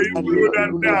 Carry your evil Carry load your and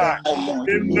evil load die. and die.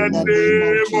 In the In the name of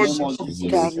name of Jesus. Jesus.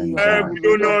 Carry your evil Every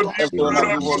load owner and of the die.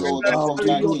 evil load of Of COVID-19, the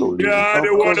evil hear of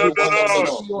the word of the Lord.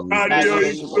 COVID-19. Carry your Carry your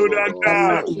evil evil load load. and Carry die.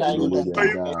 your evil load and Your die.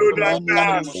 evil load In the and name die.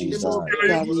 of Jesus. Your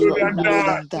Carry evil your load and evil load die.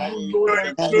 and die. Your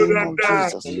In the evil load name and of die.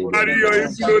 Jesus. Carry your Carry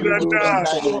evil load your and evil load and die.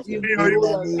 die. Carry your In evil the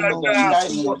load name and of die.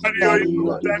 Jesus. Carry your Carry evil your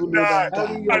load and evil load die. and die.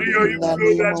 Carry your In evil the load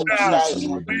name and of die. Jesus.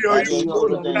 Carry your Carry evil your load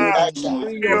evil and load die. and die.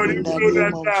 Carry your In evil the load name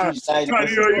and of die. Jesus.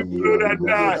 Carry your Carry evil your load and evil load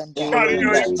die. and die. Carry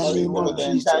your In the evil load name and of die.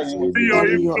 Jesus. Carry your Carry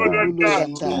evil your load evil and load die.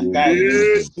 and die. In In the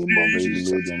name of Jesus.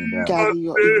 Jesus' Carry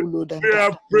your name, evil load and we die.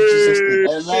 have In Jesus' name.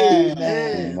 prayed.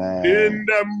 Amen. In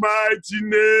the mighty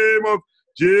name of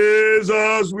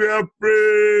Jesus, we have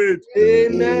prayed.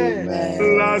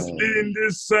 Amen. Lastly, in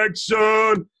this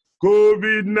section,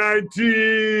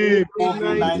 COVID-19.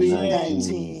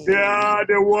 COVID-19. Hear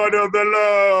the word of the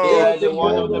Lord. Hear the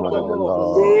word of the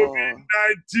Lord.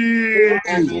 COVID-19.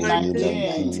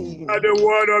 COVID-19. Hear the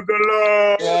word of the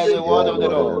Lord. Hear the word of the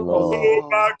Go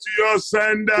Lord. back to your Go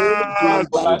senders.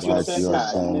 back to your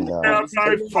sender. Fire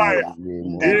by fire. Fire.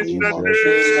 In the In name the of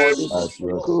Jesus. name Amen. of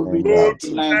COVID-19.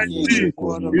 Hear COVID-19. the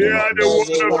word of the Hear Lord. the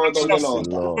word of Back the to your Lord.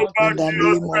 sender. Go back In to the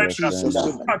your name of sender. Jesus.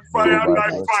 Amen. By fire by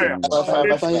COVID-19. fire. By In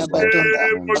fire, the by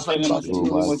thunder. name of Go back to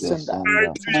your Jesus. sender.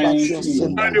 Go back to your 19.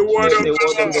 sender. By the word of Go the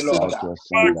back to your Lord.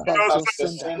 sender. Back Go to back your to your sender.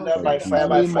 sender. In By the name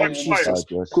fire of by fire. Jesus.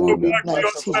 Go back to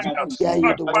your COVID-19. sender. Hear you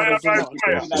By the word fire of the by Lord.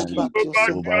 fire. Go back Go to your back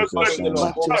to sender. your Go sender.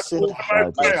 back to your Go sender. by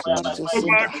Go fire. back to your Go sender.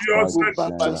 back to your Go sender.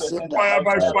 back to your sender. Fire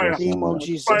by In fire. the name of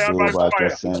Jesus. Fire by fire.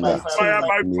 Fire COVID-19.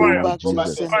 by Go fire. back to your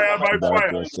sender. Fire by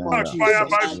fire. Of Fire Jesus.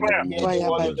 by fire.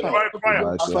 Fire by Fire fire. by fire. Fire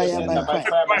by Fire fire. by fire. Fire by Fire by fire.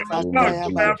 fire. In the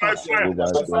name Fire of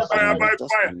by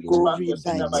Jesus. fire.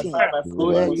 COVID-19. Fire.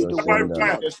 Hear you the By word of the fire.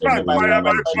 Lord. Back fire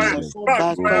by fire. Back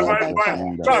Backfire fire by by fire.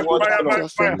 fire. Back Go fire back by to your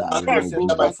fire. sender. Back Go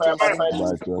fire by back to your fire. sender.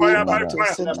 Go Fire by back to your fire.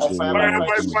 sender. Fire In by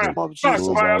the fire. name of Back Jesus.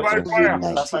 fire by fire.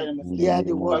 COVID-19. Hear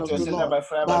the word of the Lord.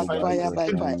 Backfire by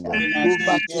fire. Go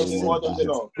back to your sender.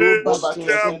 Go back to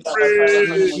your sender. In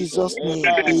Jesus' name.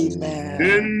 Amen.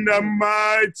 In the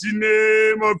mighty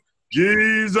name of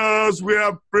Jesus, we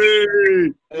are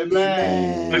prayed.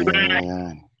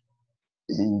 Amen.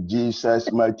 In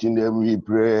Jesus' mighty name we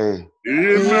pray.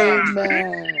 Amen.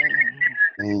 Amen.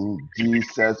 In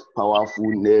Jesus'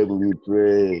 powerful name we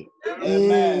pray.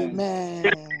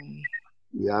 Amen.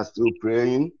 We are still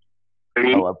praying.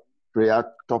 Our prayer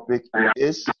topic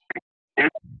is,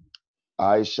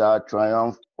 I shall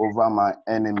triumph over my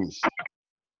enemies.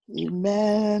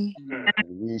 Amen.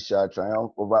 We shall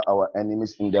triumph over our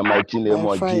enemies in the mighty name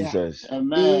By of fire. Jesus.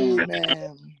 Amen.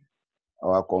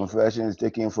 Our confession is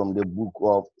taken from the book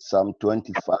of Psalm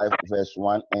 25, verse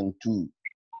 1 and 2.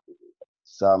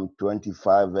 Psalm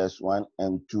 25, verse 1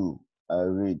 and 2. I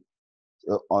read,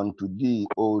 so unto thee,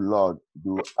 O Lord,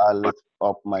 do I lift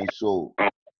up my soul.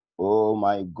 O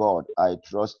my God, I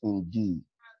trust in thee.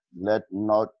 Let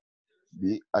not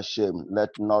be ashamed. Let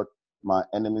not my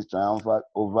enemies triumph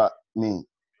over me.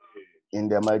 In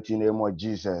the mighty name of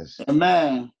Jesus.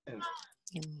 Amen.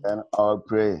 And I'll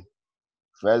pray.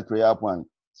 First prayer point.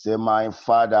 Say, my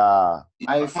Father,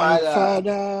 My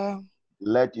Father,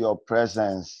 let your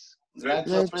presence let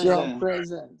your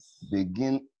presence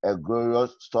begin a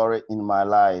glorious story in my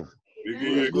life.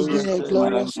 begin a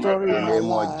glorious story In in the my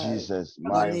name of life. Jesus, In the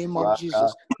my name of Father,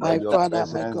 Jesus. My let your Father,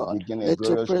 my presence God, begin a let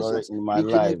your glorious story presence in my begin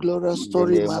a life. glorious In the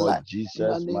story in name my of life. In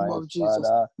the Jesus, name my of Jesus.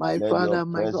 Father, My let your Father,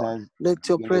 my God, presence let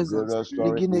your begin a presence glorious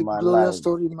story begin in a my glorious life.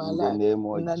 story in my In the life. name In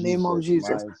of the name of Jesus,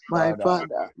 Jesus. my My Father,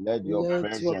 Father, let your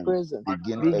let your presence presence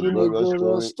begin a begin a glorious glorious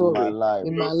story in my story life.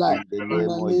 in my life. In the In name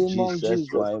the of name of Jesus,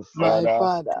 Jesus. my My Father,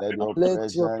 Father, let your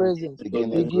let your presence presence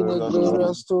begin a begin a glorious story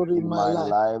glorious story in in my my life.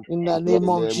 life. In the In the name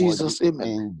of name of Jesus. Amen.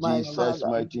 in My Jesus' Father.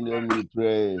 mighty name we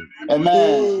pray.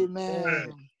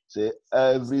 Amen. Say,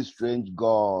 every strange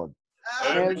God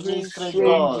every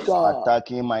strange god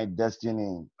attacking my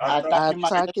destiny,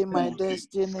 attacking my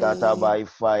destiny, scatter by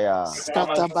fire.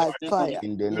 scatter by fire.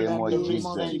 In the In name the of name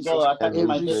of Jesus, Jesus, every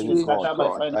every strange strange God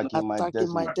god attacking my attacking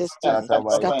my destiny, destiny, scatter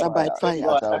by fire.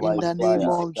 scatter In by the name fire,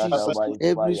 of scatter Jesus, by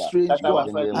every fire. strange In god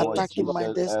the name of attacking my Jesus,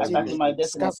 destiny,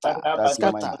 scatter,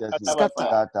 attacking my scatter, destiny,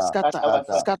 scatter, scatter, scatter,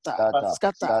 scatter, scatter, scatter, scatter.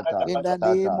 scatter, In the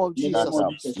name scatter, of Jesus, scatter.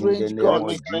 In the strange name gods of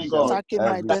Jesus, attacking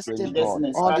my every strange destiny, God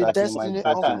on the attacking my destiny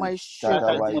of destiny, my scatter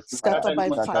children, by fire, scatter by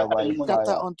scatter fire, by scatter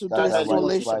fire, unto scatter by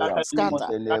desolation, fire. In scatter,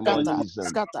 the name of scatter, Jesus.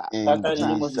 scatter, In scatter,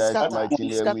 Jesus' scatter, mighty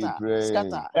name we scatter, pray.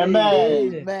 scatter.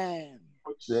 Amen. Amen.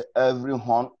 Say every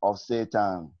horn of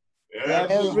Satan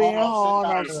Every horn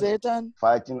of Satan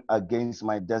fighting against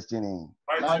my destiny,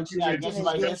 fighting against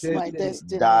my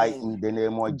die destiny, in the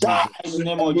name of die Jesus. in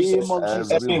the name of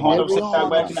Jesus. Every horn Every of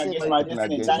horn of Satan Satan fighting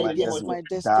against fighting my against destiny, my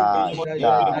destiny, die, die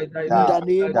die, in the die,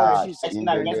 name of die Jesus. in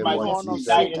the name Every of horn of Jesus.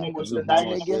 Satan Every horn fighting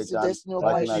of against the Satan destiny of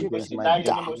my fighting children, against my die,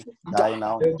 destiny, die die,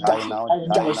 now, die die, now, die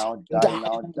die, now, die die,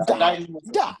 now, die die, now.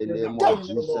 die, In the name die, of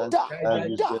Jesus, die,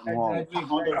 every die. strange horn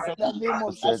In the name of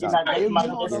of Jesus, Satan every fighting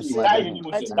horn of against my Satan destiny,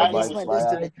 fighting die by against my fire,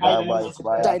 destiny, die by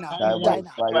fire, die now, die by die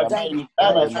now, fire. die now, In the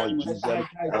die name now, of Jesus, die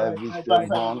every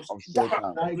strange horn of die,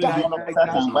 Satan die, fighting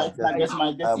against my die destiny,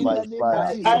 now. die In by the name of fire,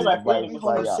 Jesus, die by every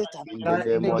horn of fire. Satan In the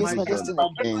name fighting of against my Jesus, destiny,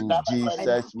 in die now,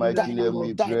 Jesus' mighty die now, name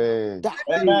we die now, pray. die.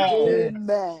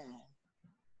 Amen.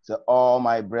 So all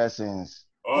my blessings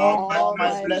All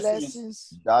my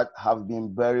blessings that have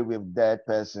been buried with dead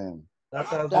person that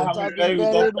have been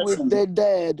buried with the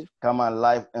dead come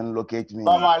alive and locate me.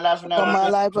 come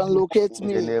alive and locate In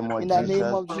the me. name of In the name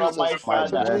Jesus, of Jesus, my every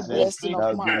blessings blessing that of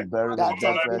have mine been buried that with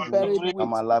dead has been person buried with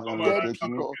come alive and dead locate me.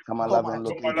 people, Come come alive and out,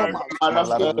 locate come me. out, Come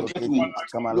alive and locate me, locate come me.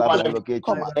 out, Come alive locate and me, locate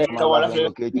come me. out, Come alive and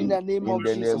locate in me. the name In of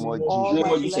the Jesus. name of All Jesus, my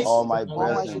all blessings, my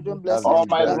all my blessings children that have blessings been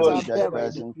buried that are with dead buried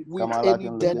person with come alive any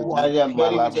and dead locate one, me. Come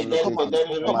alive and come locate out, me.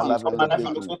 come Come out, alive and come locate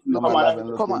out, me. come Come out, alive and come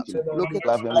locate out, me. locate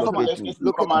Come alive us, and come out, locate me.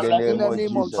 locate In us. the In name the of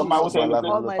name of Jesus, Jesus, come alive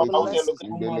and all my locate me. blessings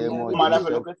In the name of buried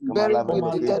Jesus, come buried alive and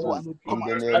with the locate dead me. one, come In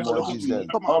the out, name come of out, Jesus,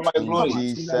 come out, in come out,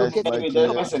 Jesus' locate me, mighty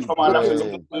name we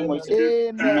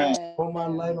locate me. pray. Amen.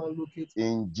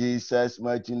 In Jesus'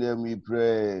 mighty name we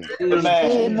pray. The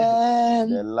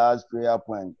Amen. last prayer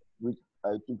point, which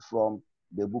I took from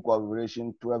the book of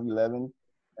Revelation 12:11,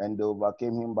 and they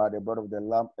overcame him by the blood of the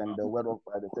Lamb and the word of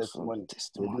by the testimony.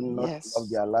 They did not love Yes.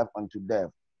 their life unto death.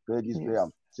 Pray this Yes. prayer.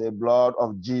 Say, blood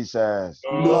of Jesus,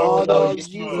 Blood of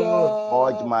Jesus.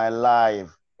 purge my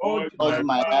life Purge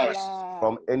my life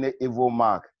from any evil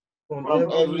mark from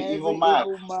every evil mark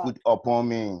put upon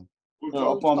me. put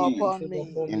upon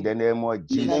me. In the name of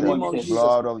In the name of Jesus, Jesus,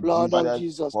 blood of Jesus,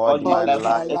 Jesus, purge my purge my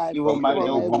life life from any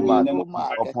from evil every mark evil put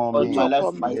mark upon put me.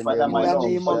 upon In me. the name In of the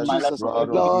name of Jesus, Jesus,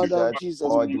 blood of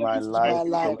Jesus, purge my purge life my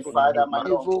from life any evil mark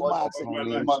evil put marks upon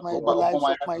me, against the lives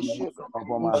of my children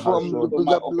upon my from household. the In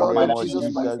the blood name of of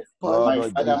Jesus Christ. Jesus, Purge blood the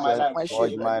of lives Jesus, of my purge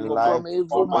children my life from evil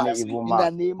from any marks. evil In the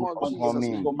mark name put of upon Jesus,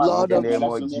 me. In blood the of name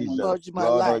of Jesus, Jesus, purge my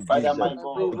blood life of Jesus, from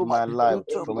every purge evil my mark life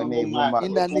put from upon any me. evil mark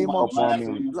In the put name of upon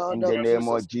Jesus, me. blood In the of name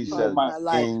of Jesus, purge Jesus, my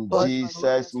life, in purge my Jesus'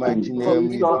 children's life mighty from name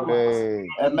we evil marks. pray.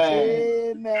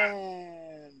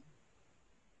 Amen.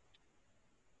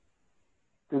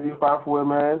 3-5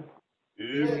 women.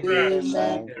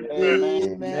 Amen.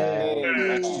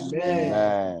 Amen.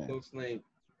 Amen.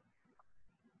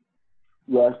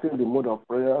 You are still in the mood of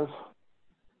prayers.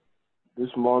 This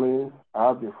morning, I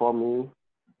have before me,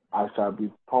 I shall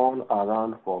be turned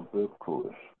around for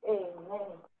breakthroughs.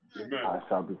 I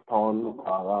shall be turned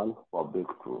around for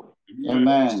breakthrough.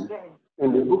 Amen.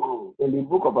 In the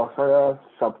book of Isaiah,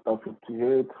 chapter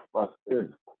 58, verse 8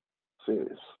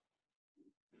 says,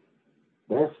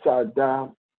 Then shall thy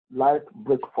light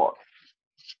break forth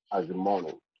as the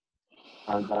morning,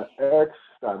 and thy earth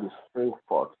shall be spring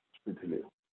forth speedily,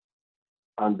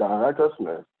 and thy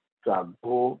righteousness shall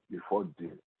go before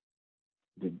thee.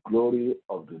 The glory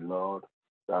of the Lord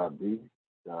shall be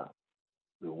the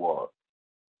reward.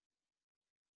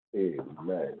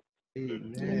 Amen.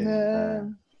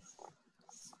 Amen.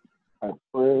 I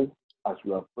pray as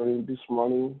we are praying this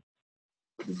morning,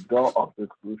 the door of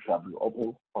breakthrough shall be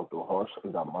opened unto us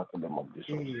in the mighty name of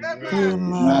Jesus.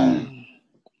 Amen.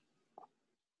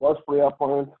 First prayer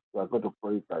point, we are going to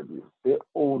pray it like this. Say,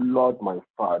 Oh Lord, my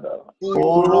Father. Oh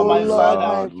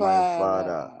Lord, my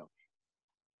Father.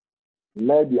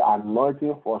 Let the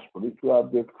anointing for spiritual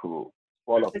breakthrough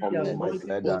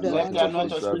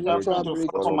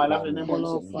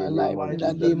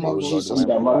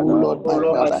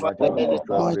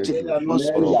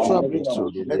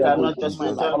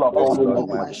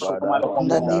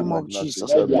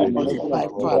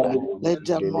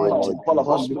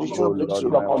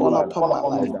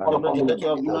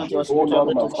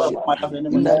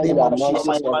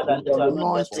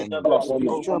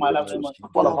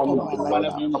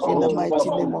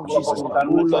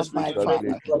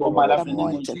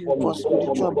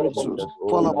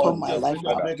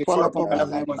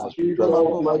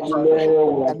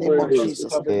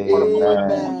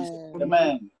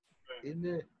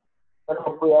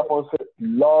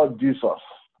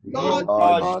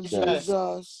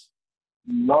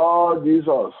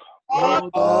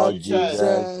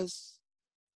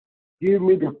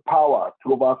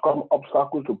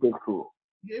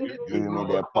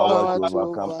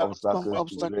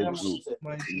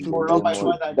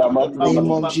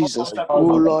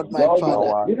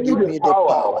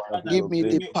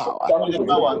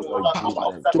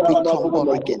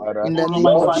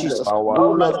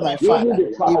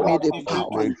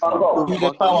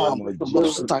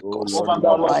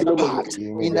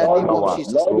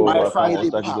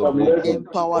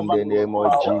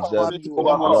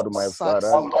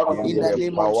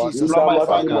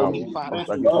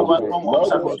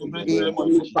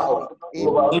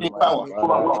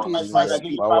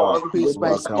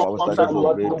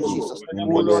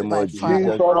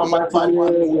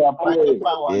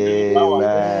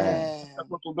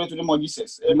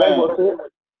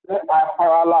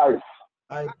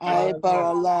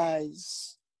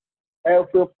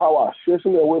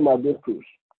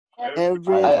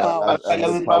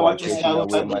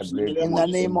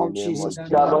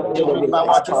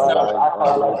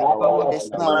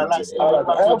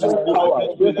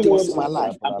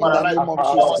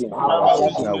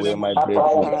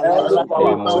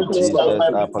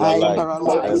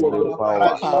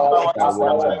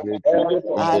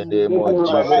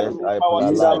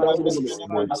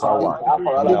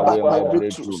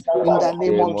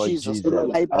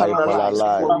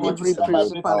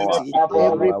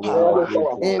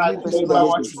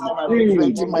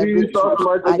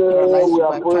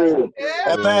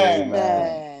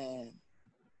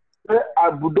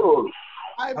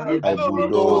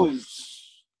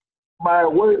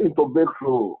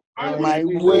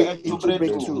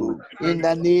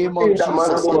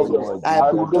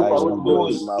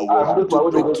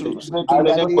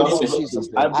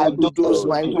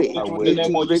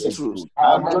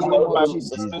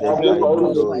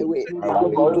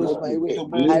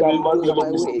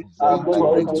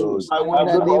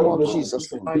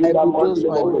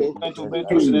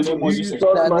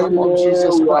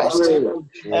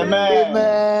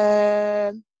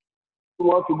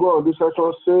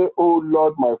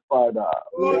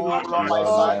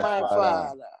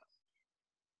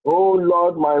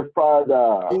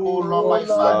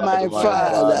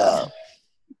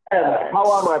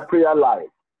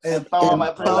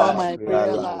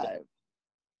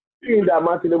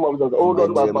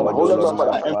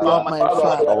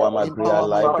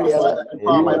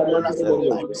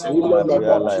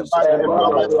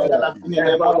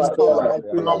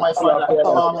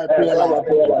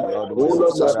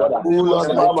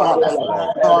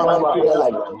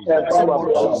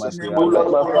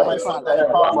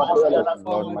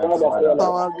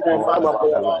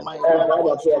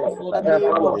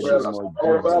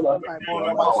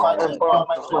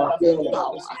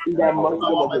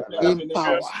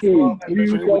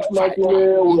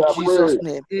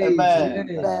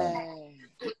Amen.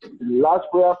 Last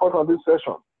prayer point of this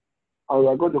session. And we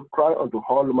are going to cry unto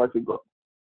Almighty God.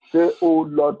 Say, oh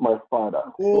Lord, my Father.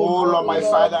 Oh Lord, my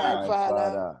Father. My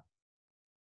Father.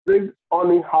 Bring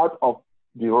honey out of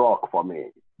the rock for me.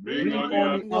 Bring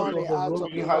Honey out of the out rock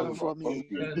of the Bring rock honey for me.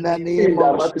 in In the In name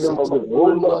the of mighty Jesus. name of God. Oh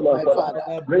Lord, my Father.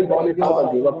 Bring honey Bring out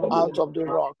of the honey rock for me. out of the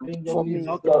rock for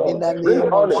me. In the Bring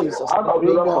name of honey Jesus. out of the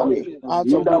Bring rock for me. honey out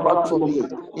In of the the rock mighty for name of me.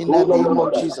 God. In Oh the Lord, name my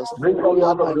of Father. Jesus. Bring Oh honey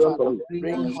Lord, out of my the rock for Father. me.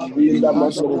 Bring honey In the out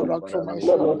mighty of name the of God. rock for my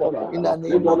Lord, my soul. Father. In the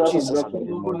Bring name of honey out of the Jesus. rock for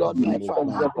me. Oh Lord, my Out of the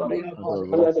Father. rock for me. Bring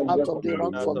honey Honey out of the out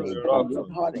rock of for the me. rock for me.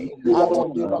 Bring Bring honey honey out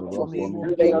of the rock for me.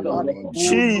 Bring honey out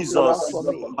of the rock for Jesus'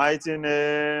 me. mighty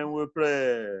name we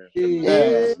pray.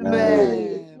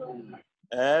 Amen.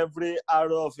 Every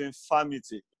arrow of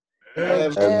infirmity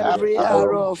Every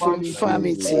arrow of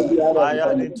infirmity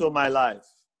fired into my life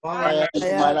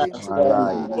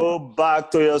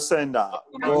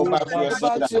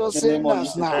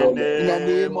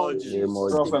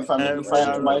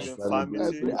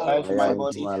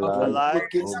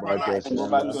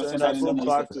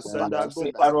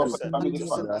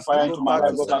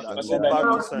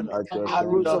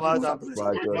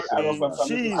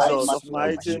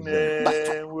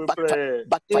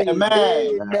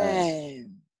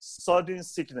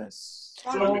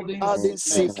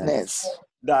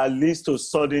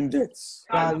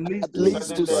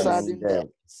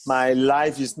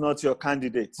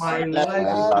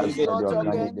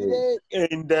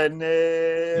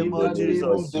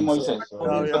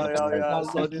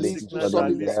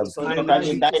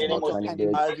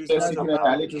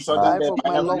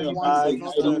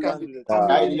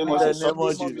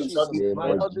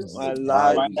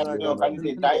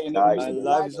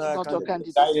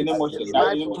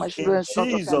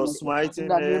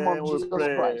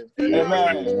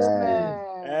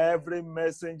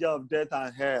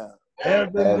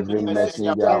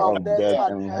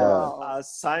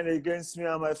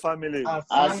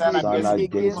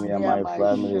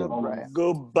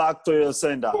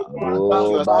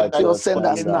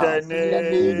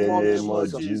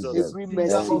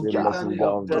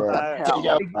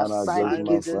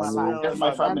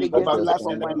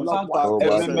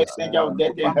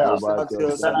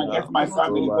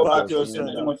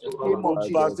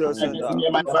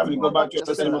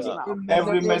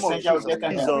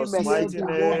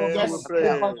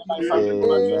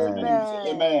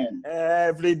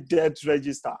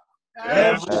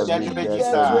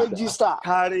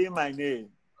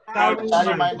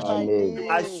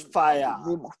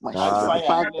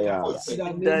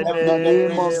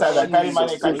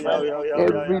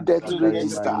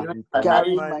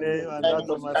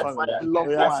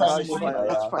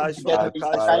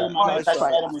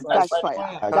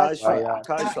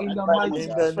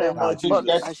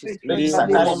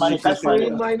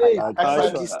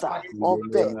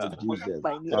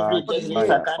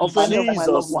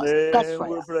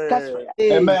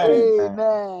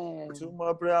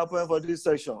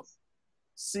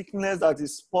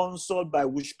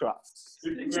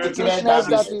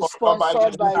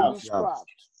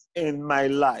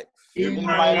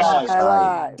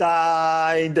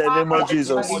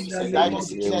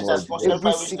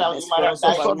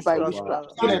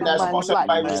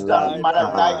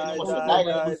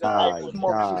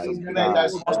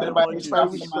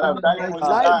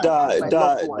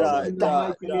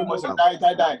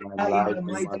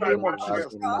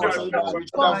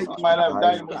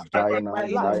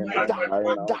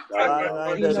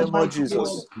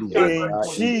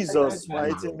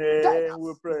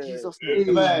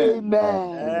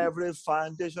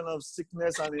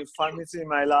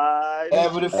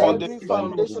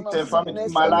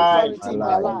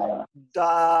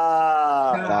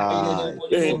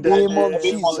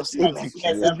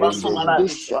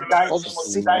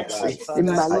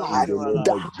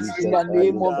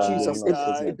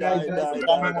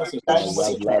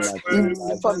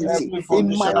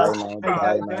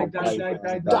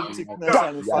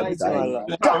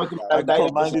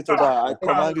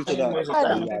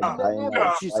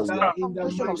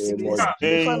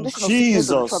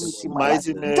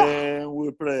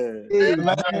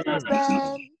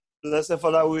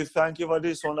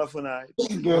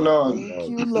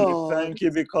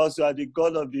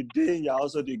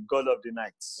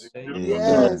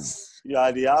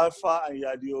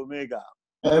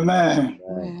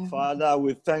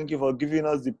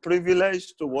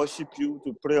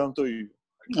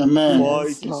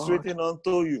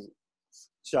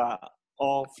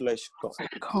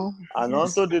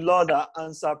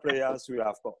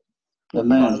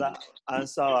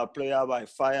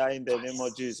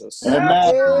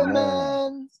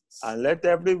Amen. And let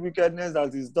every wickedness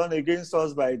that is done against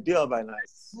us by day or by night,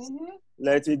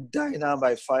 let it die now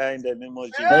by fire in the name of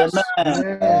Jesus.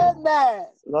 Amen.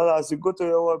 Lord, as you go to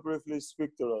your word, briefly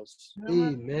speak to us.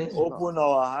 Amen. Open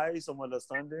our eyes of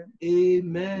understanding.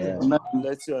 Amen.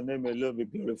 Let your name alone be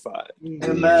glorified.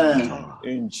 Amen.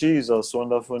 In Jesus'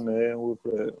 wonderful name we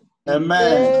pray.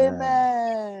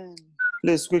 Amen.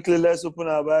 Please quickly let's open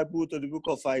our Bible to the book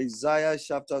of Isaiah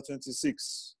chapter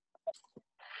 26.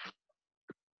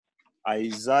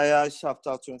 Isaiah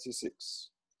chapter 26.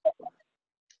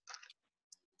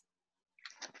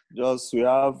 Just we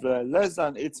have less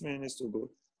than 8 minutes to go.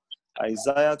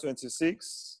 Isaiah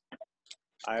 26.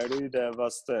 I read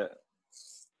verse 10.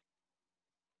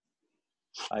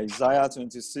 Isaiah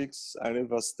 26, I read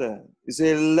verse 10. It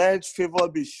says, let favor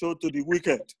be shown to the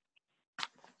wicked,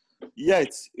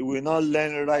 yet he will not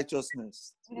learn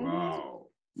righteousness. Wow.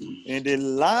 In the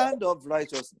land of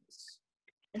righteousness,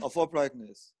 of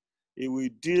uprightness, he will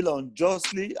deal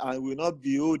unjustly and will not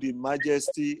behold the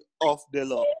majesty of the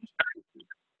Lord.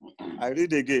 I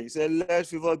read again. He said, let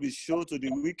favor be shown to the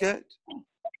wicked,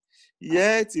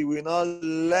 yet he will not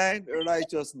learn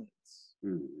righteousness.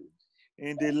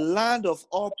 In the land of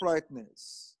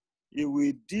uprightness, he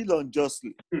will deal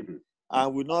unjustly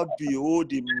and will not behold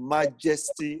the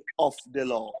majesty of the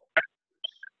Lord.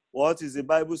 What is the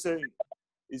Bible saying?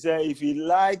 He said, if you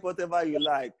like whatever you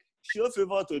like, show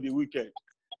favor to the wicked,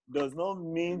 does not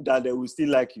mean that they will still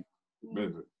like you.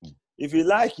 If you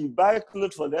like, you buy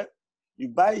clothes for them, you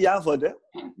buy yarn for them,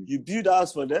 you build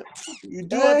house for them, you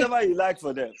do whatever you like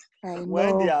for them.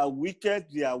 When they are wicked,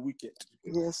 they are wicked.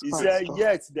 Yes, he Pastor. said,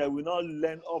 yet they will not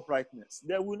learn uprightness.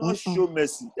 They will not show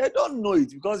mercy. They don't know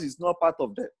it because it's not part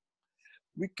of them.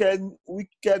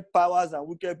 Wicked powers and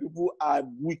wicked people are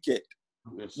wicked.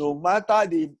 Yes. No matter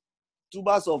the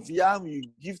tubers of yam you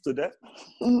give to them,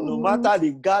 no matter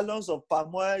the gallons of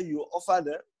palm oil you offer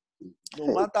them,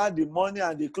 no matter the money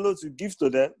and the clothes you give to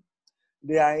them,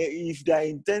 if they are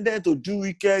intended to do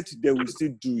wicked, they will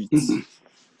still do it.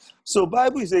 So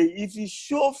Bible says, if you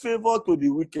show favor to the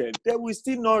wicked, they will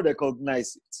still not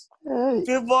recognize it.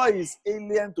 Favor is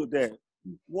alien to them.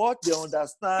 What they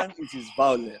understand is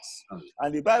violence.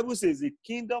 And the Bible says, the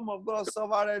kingdom of God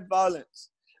suffereth violence,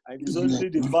 and it is only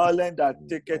the violent that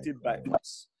taketh it by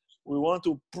force. We want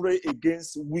to pray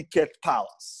against wicked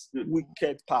powers.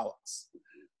 Wicked powers.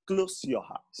 Close your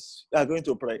eyes. We are going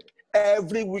to pray.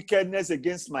 Every wickedness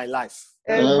against my life.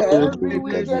 Every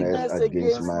wickedness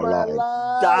against my life.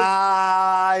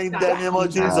 Die in the name of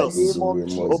Jesus.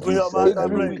 Open your mouth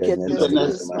and pray. Wickedness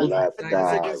against my life.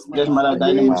 Die. Against my life.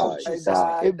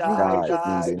 Die. Die.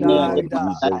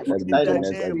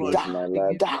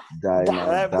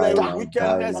 Every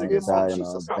wickedness against my life.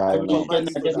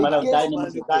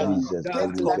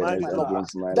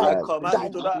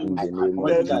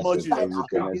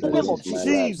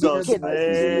 Jesus'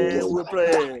 name we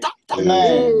pray.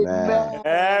 Amen.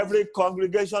 Every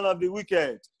congregation of the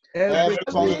wicked. Every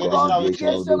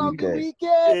congregation of the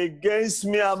wicked against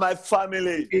me and my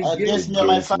family. Against me and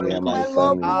my family. My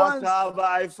loved ones. Scatter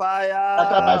by fire.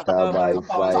 Scatter by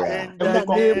fire. In the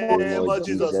name of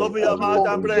Jesus. Open your mouth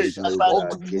and pray. Against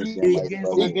Every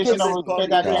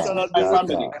congregation of the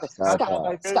wicked. Scatter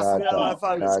by fire.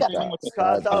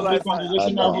 Scatter by fire.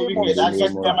 In the name of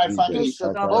Jesus.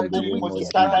 Congregation of the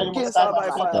wicked. Against my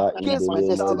life. Against my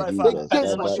destiny.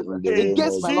 Against my children.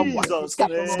 Against my loved ones.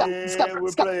 Scatter.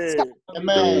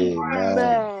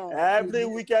 Amen. Every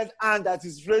wicked hand that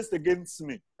is raised against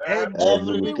me.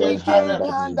 Every wicked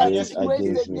hand that is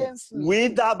raised against me.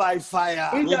 Wither by fire.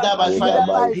 Wither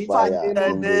by fire. In the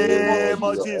name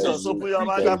of Jesus. Open your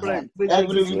mouth and pray.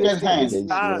 Every wicked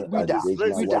hand.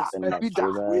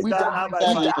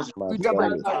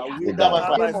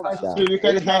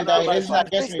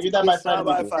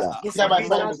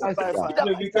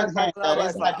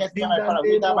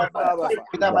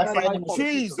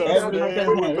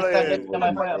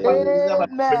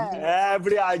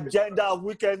 Every agenda of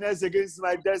wickedness against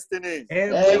my destiny.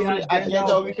 Every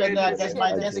agenda of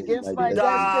wickedness against my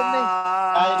destiny.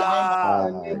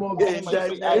 In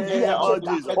the name of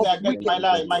Jesus. Every agenda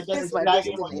of wickedness my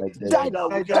destiny.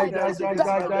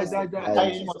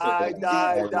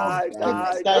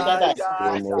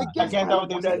 Agenda of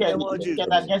the wicked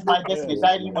against my destiny.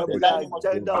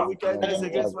 Agenda of wickedness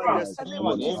against my destiny.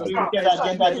 Every wicked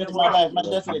agenda against my life, my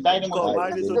destiny.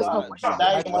 Command it to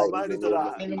die. Command it to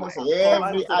die.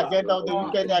 Every agenda of the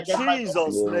wicked against my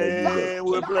Jesus' name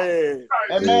we pray.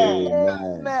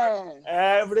 Amen.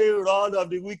 Every rod of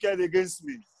the wicked against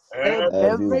me.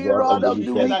 Every rod of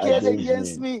the wicked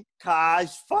against me. Catch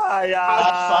fire.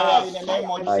 Catch fire in the name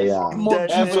of Jesus.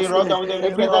 Every rod of the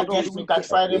wicked against me. Catch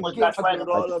fire. Catch fire.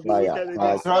 Rod of the wicked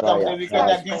against me.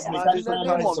 Catch fire in the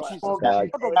name of Jesus.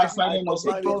 Catch fire in the name of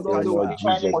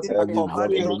Jesus. Rod of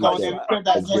the wicked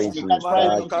against me.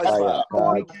 Catch fire.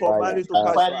 Command it to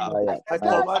catch fire. I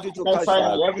command it to catch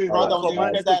fire. Every rod of the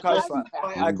wicked catch fire.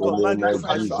 I command it to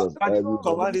catch fire.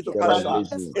 Command it to catch fire.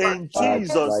 In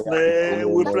Jesus'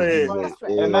 name we pray.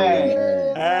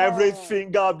 Amen. Every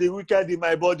finger of the wicked in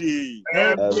my body.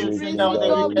 Every finger of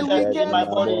the wicked in my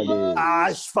body.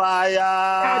 Catch fire.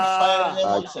 Catch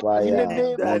fire in the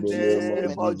name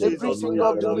of Jesus. Every finger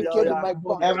of the wicked in my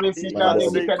body. Every finger of the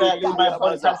wicked in my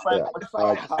body. Catch fire.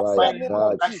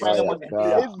 Catch fire.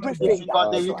 Every finger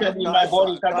of the wicked in my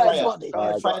body. Catch fire.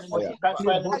 Catch fire.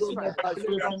 Catch fire.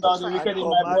 Every finger of the wicked in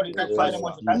my body. Catch fire.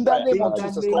 In the name of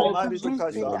Jesus. Every finger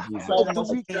of the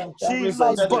wicked.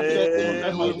 Jesus'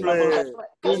 name we pray.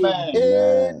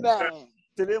 Amen.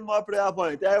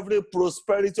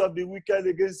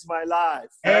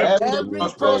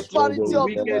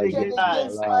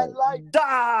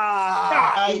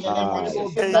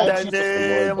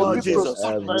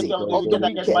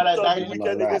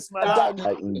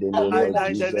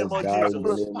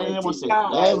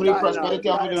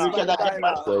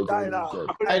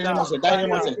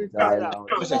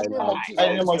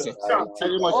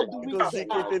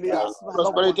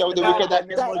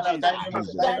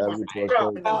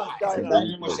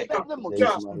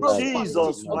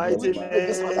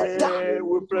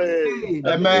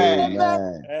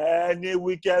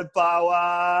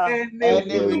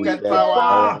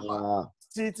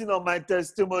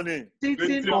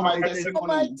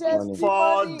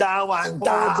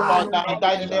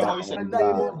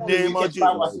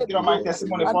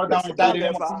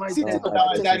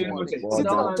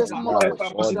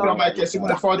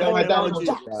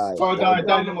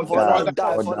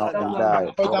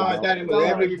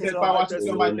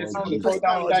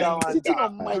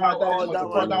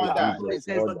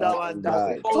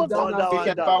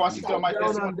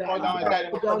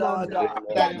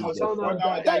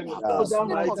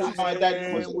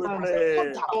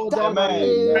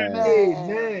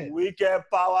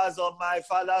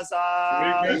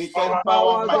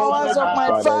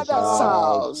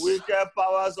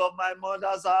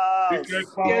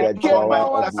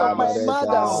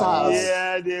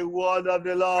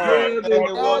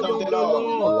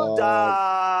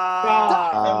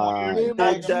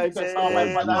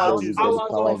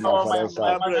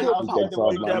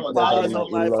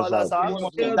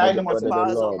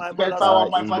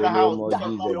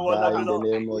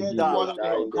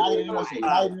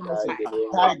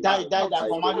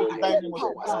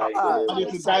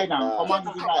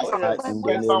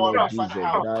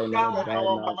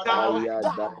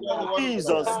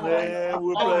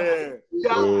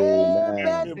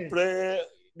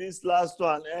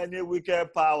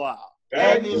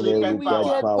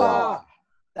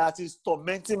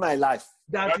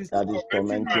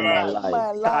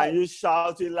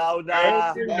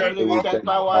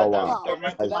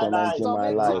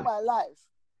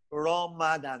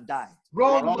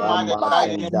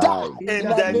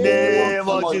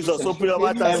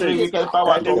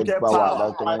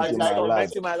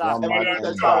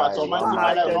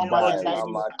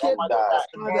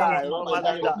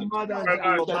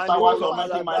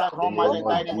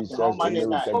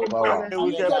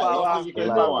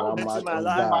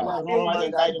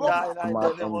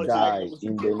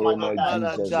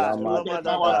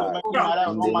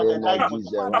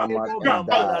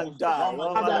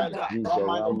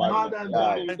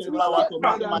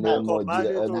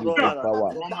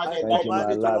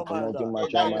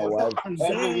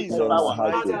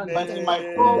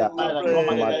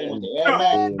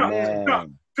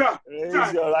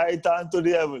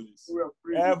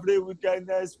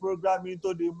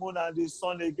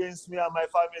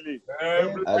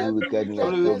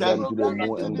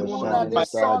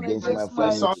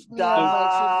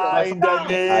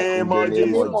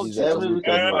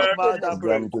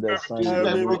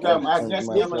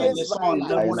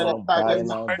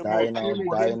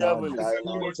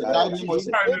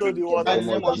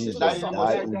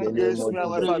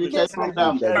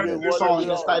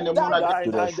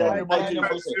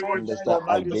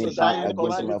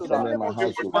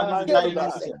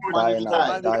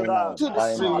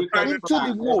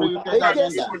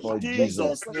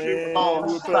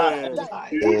 we pray.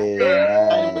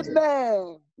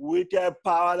 Amen. Wicked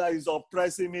power that is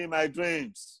oppressing me in my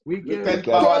dreams. Wicked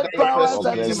powers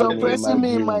that is oppressing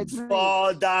me in my dreams.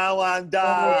 Fall down and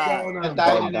die.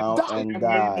 Fall down and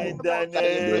die.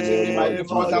 In the name of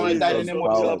name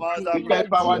of Jesus. Wicked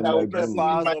power that Wicked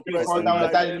powers oppressing me in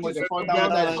my dreams. Fall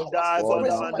down and die. Fall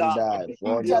down and die.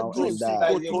 Fall down and die.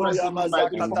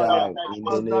 And die. In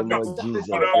the name of Jesus.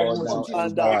 Fall down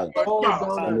and die.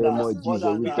 In the name of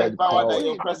Jesus. Wicked power that is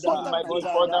oppressing my dreams.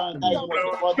 Fall down and die.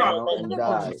 Fall down and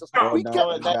die. Fall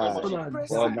down and die.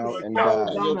 Fall down and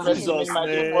die. Jesus'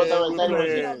 name we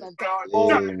pray.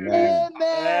 Amen.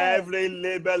 Every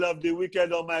label of the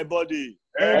wicked on my body.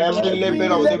 Every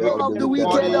label of the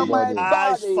wicked on my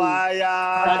Catch body.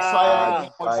 fire. Catch fire.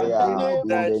 In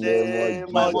the name of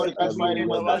Jesus. Catch fire.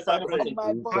 Catch fire.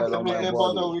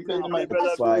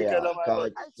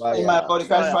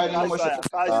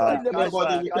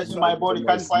 In my body,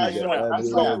 catch fire.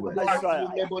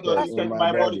 In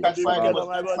my body, catch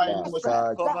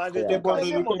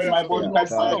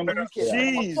fire.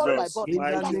 Jesus'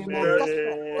 mighty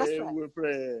name we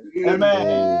pray.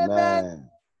 Amen.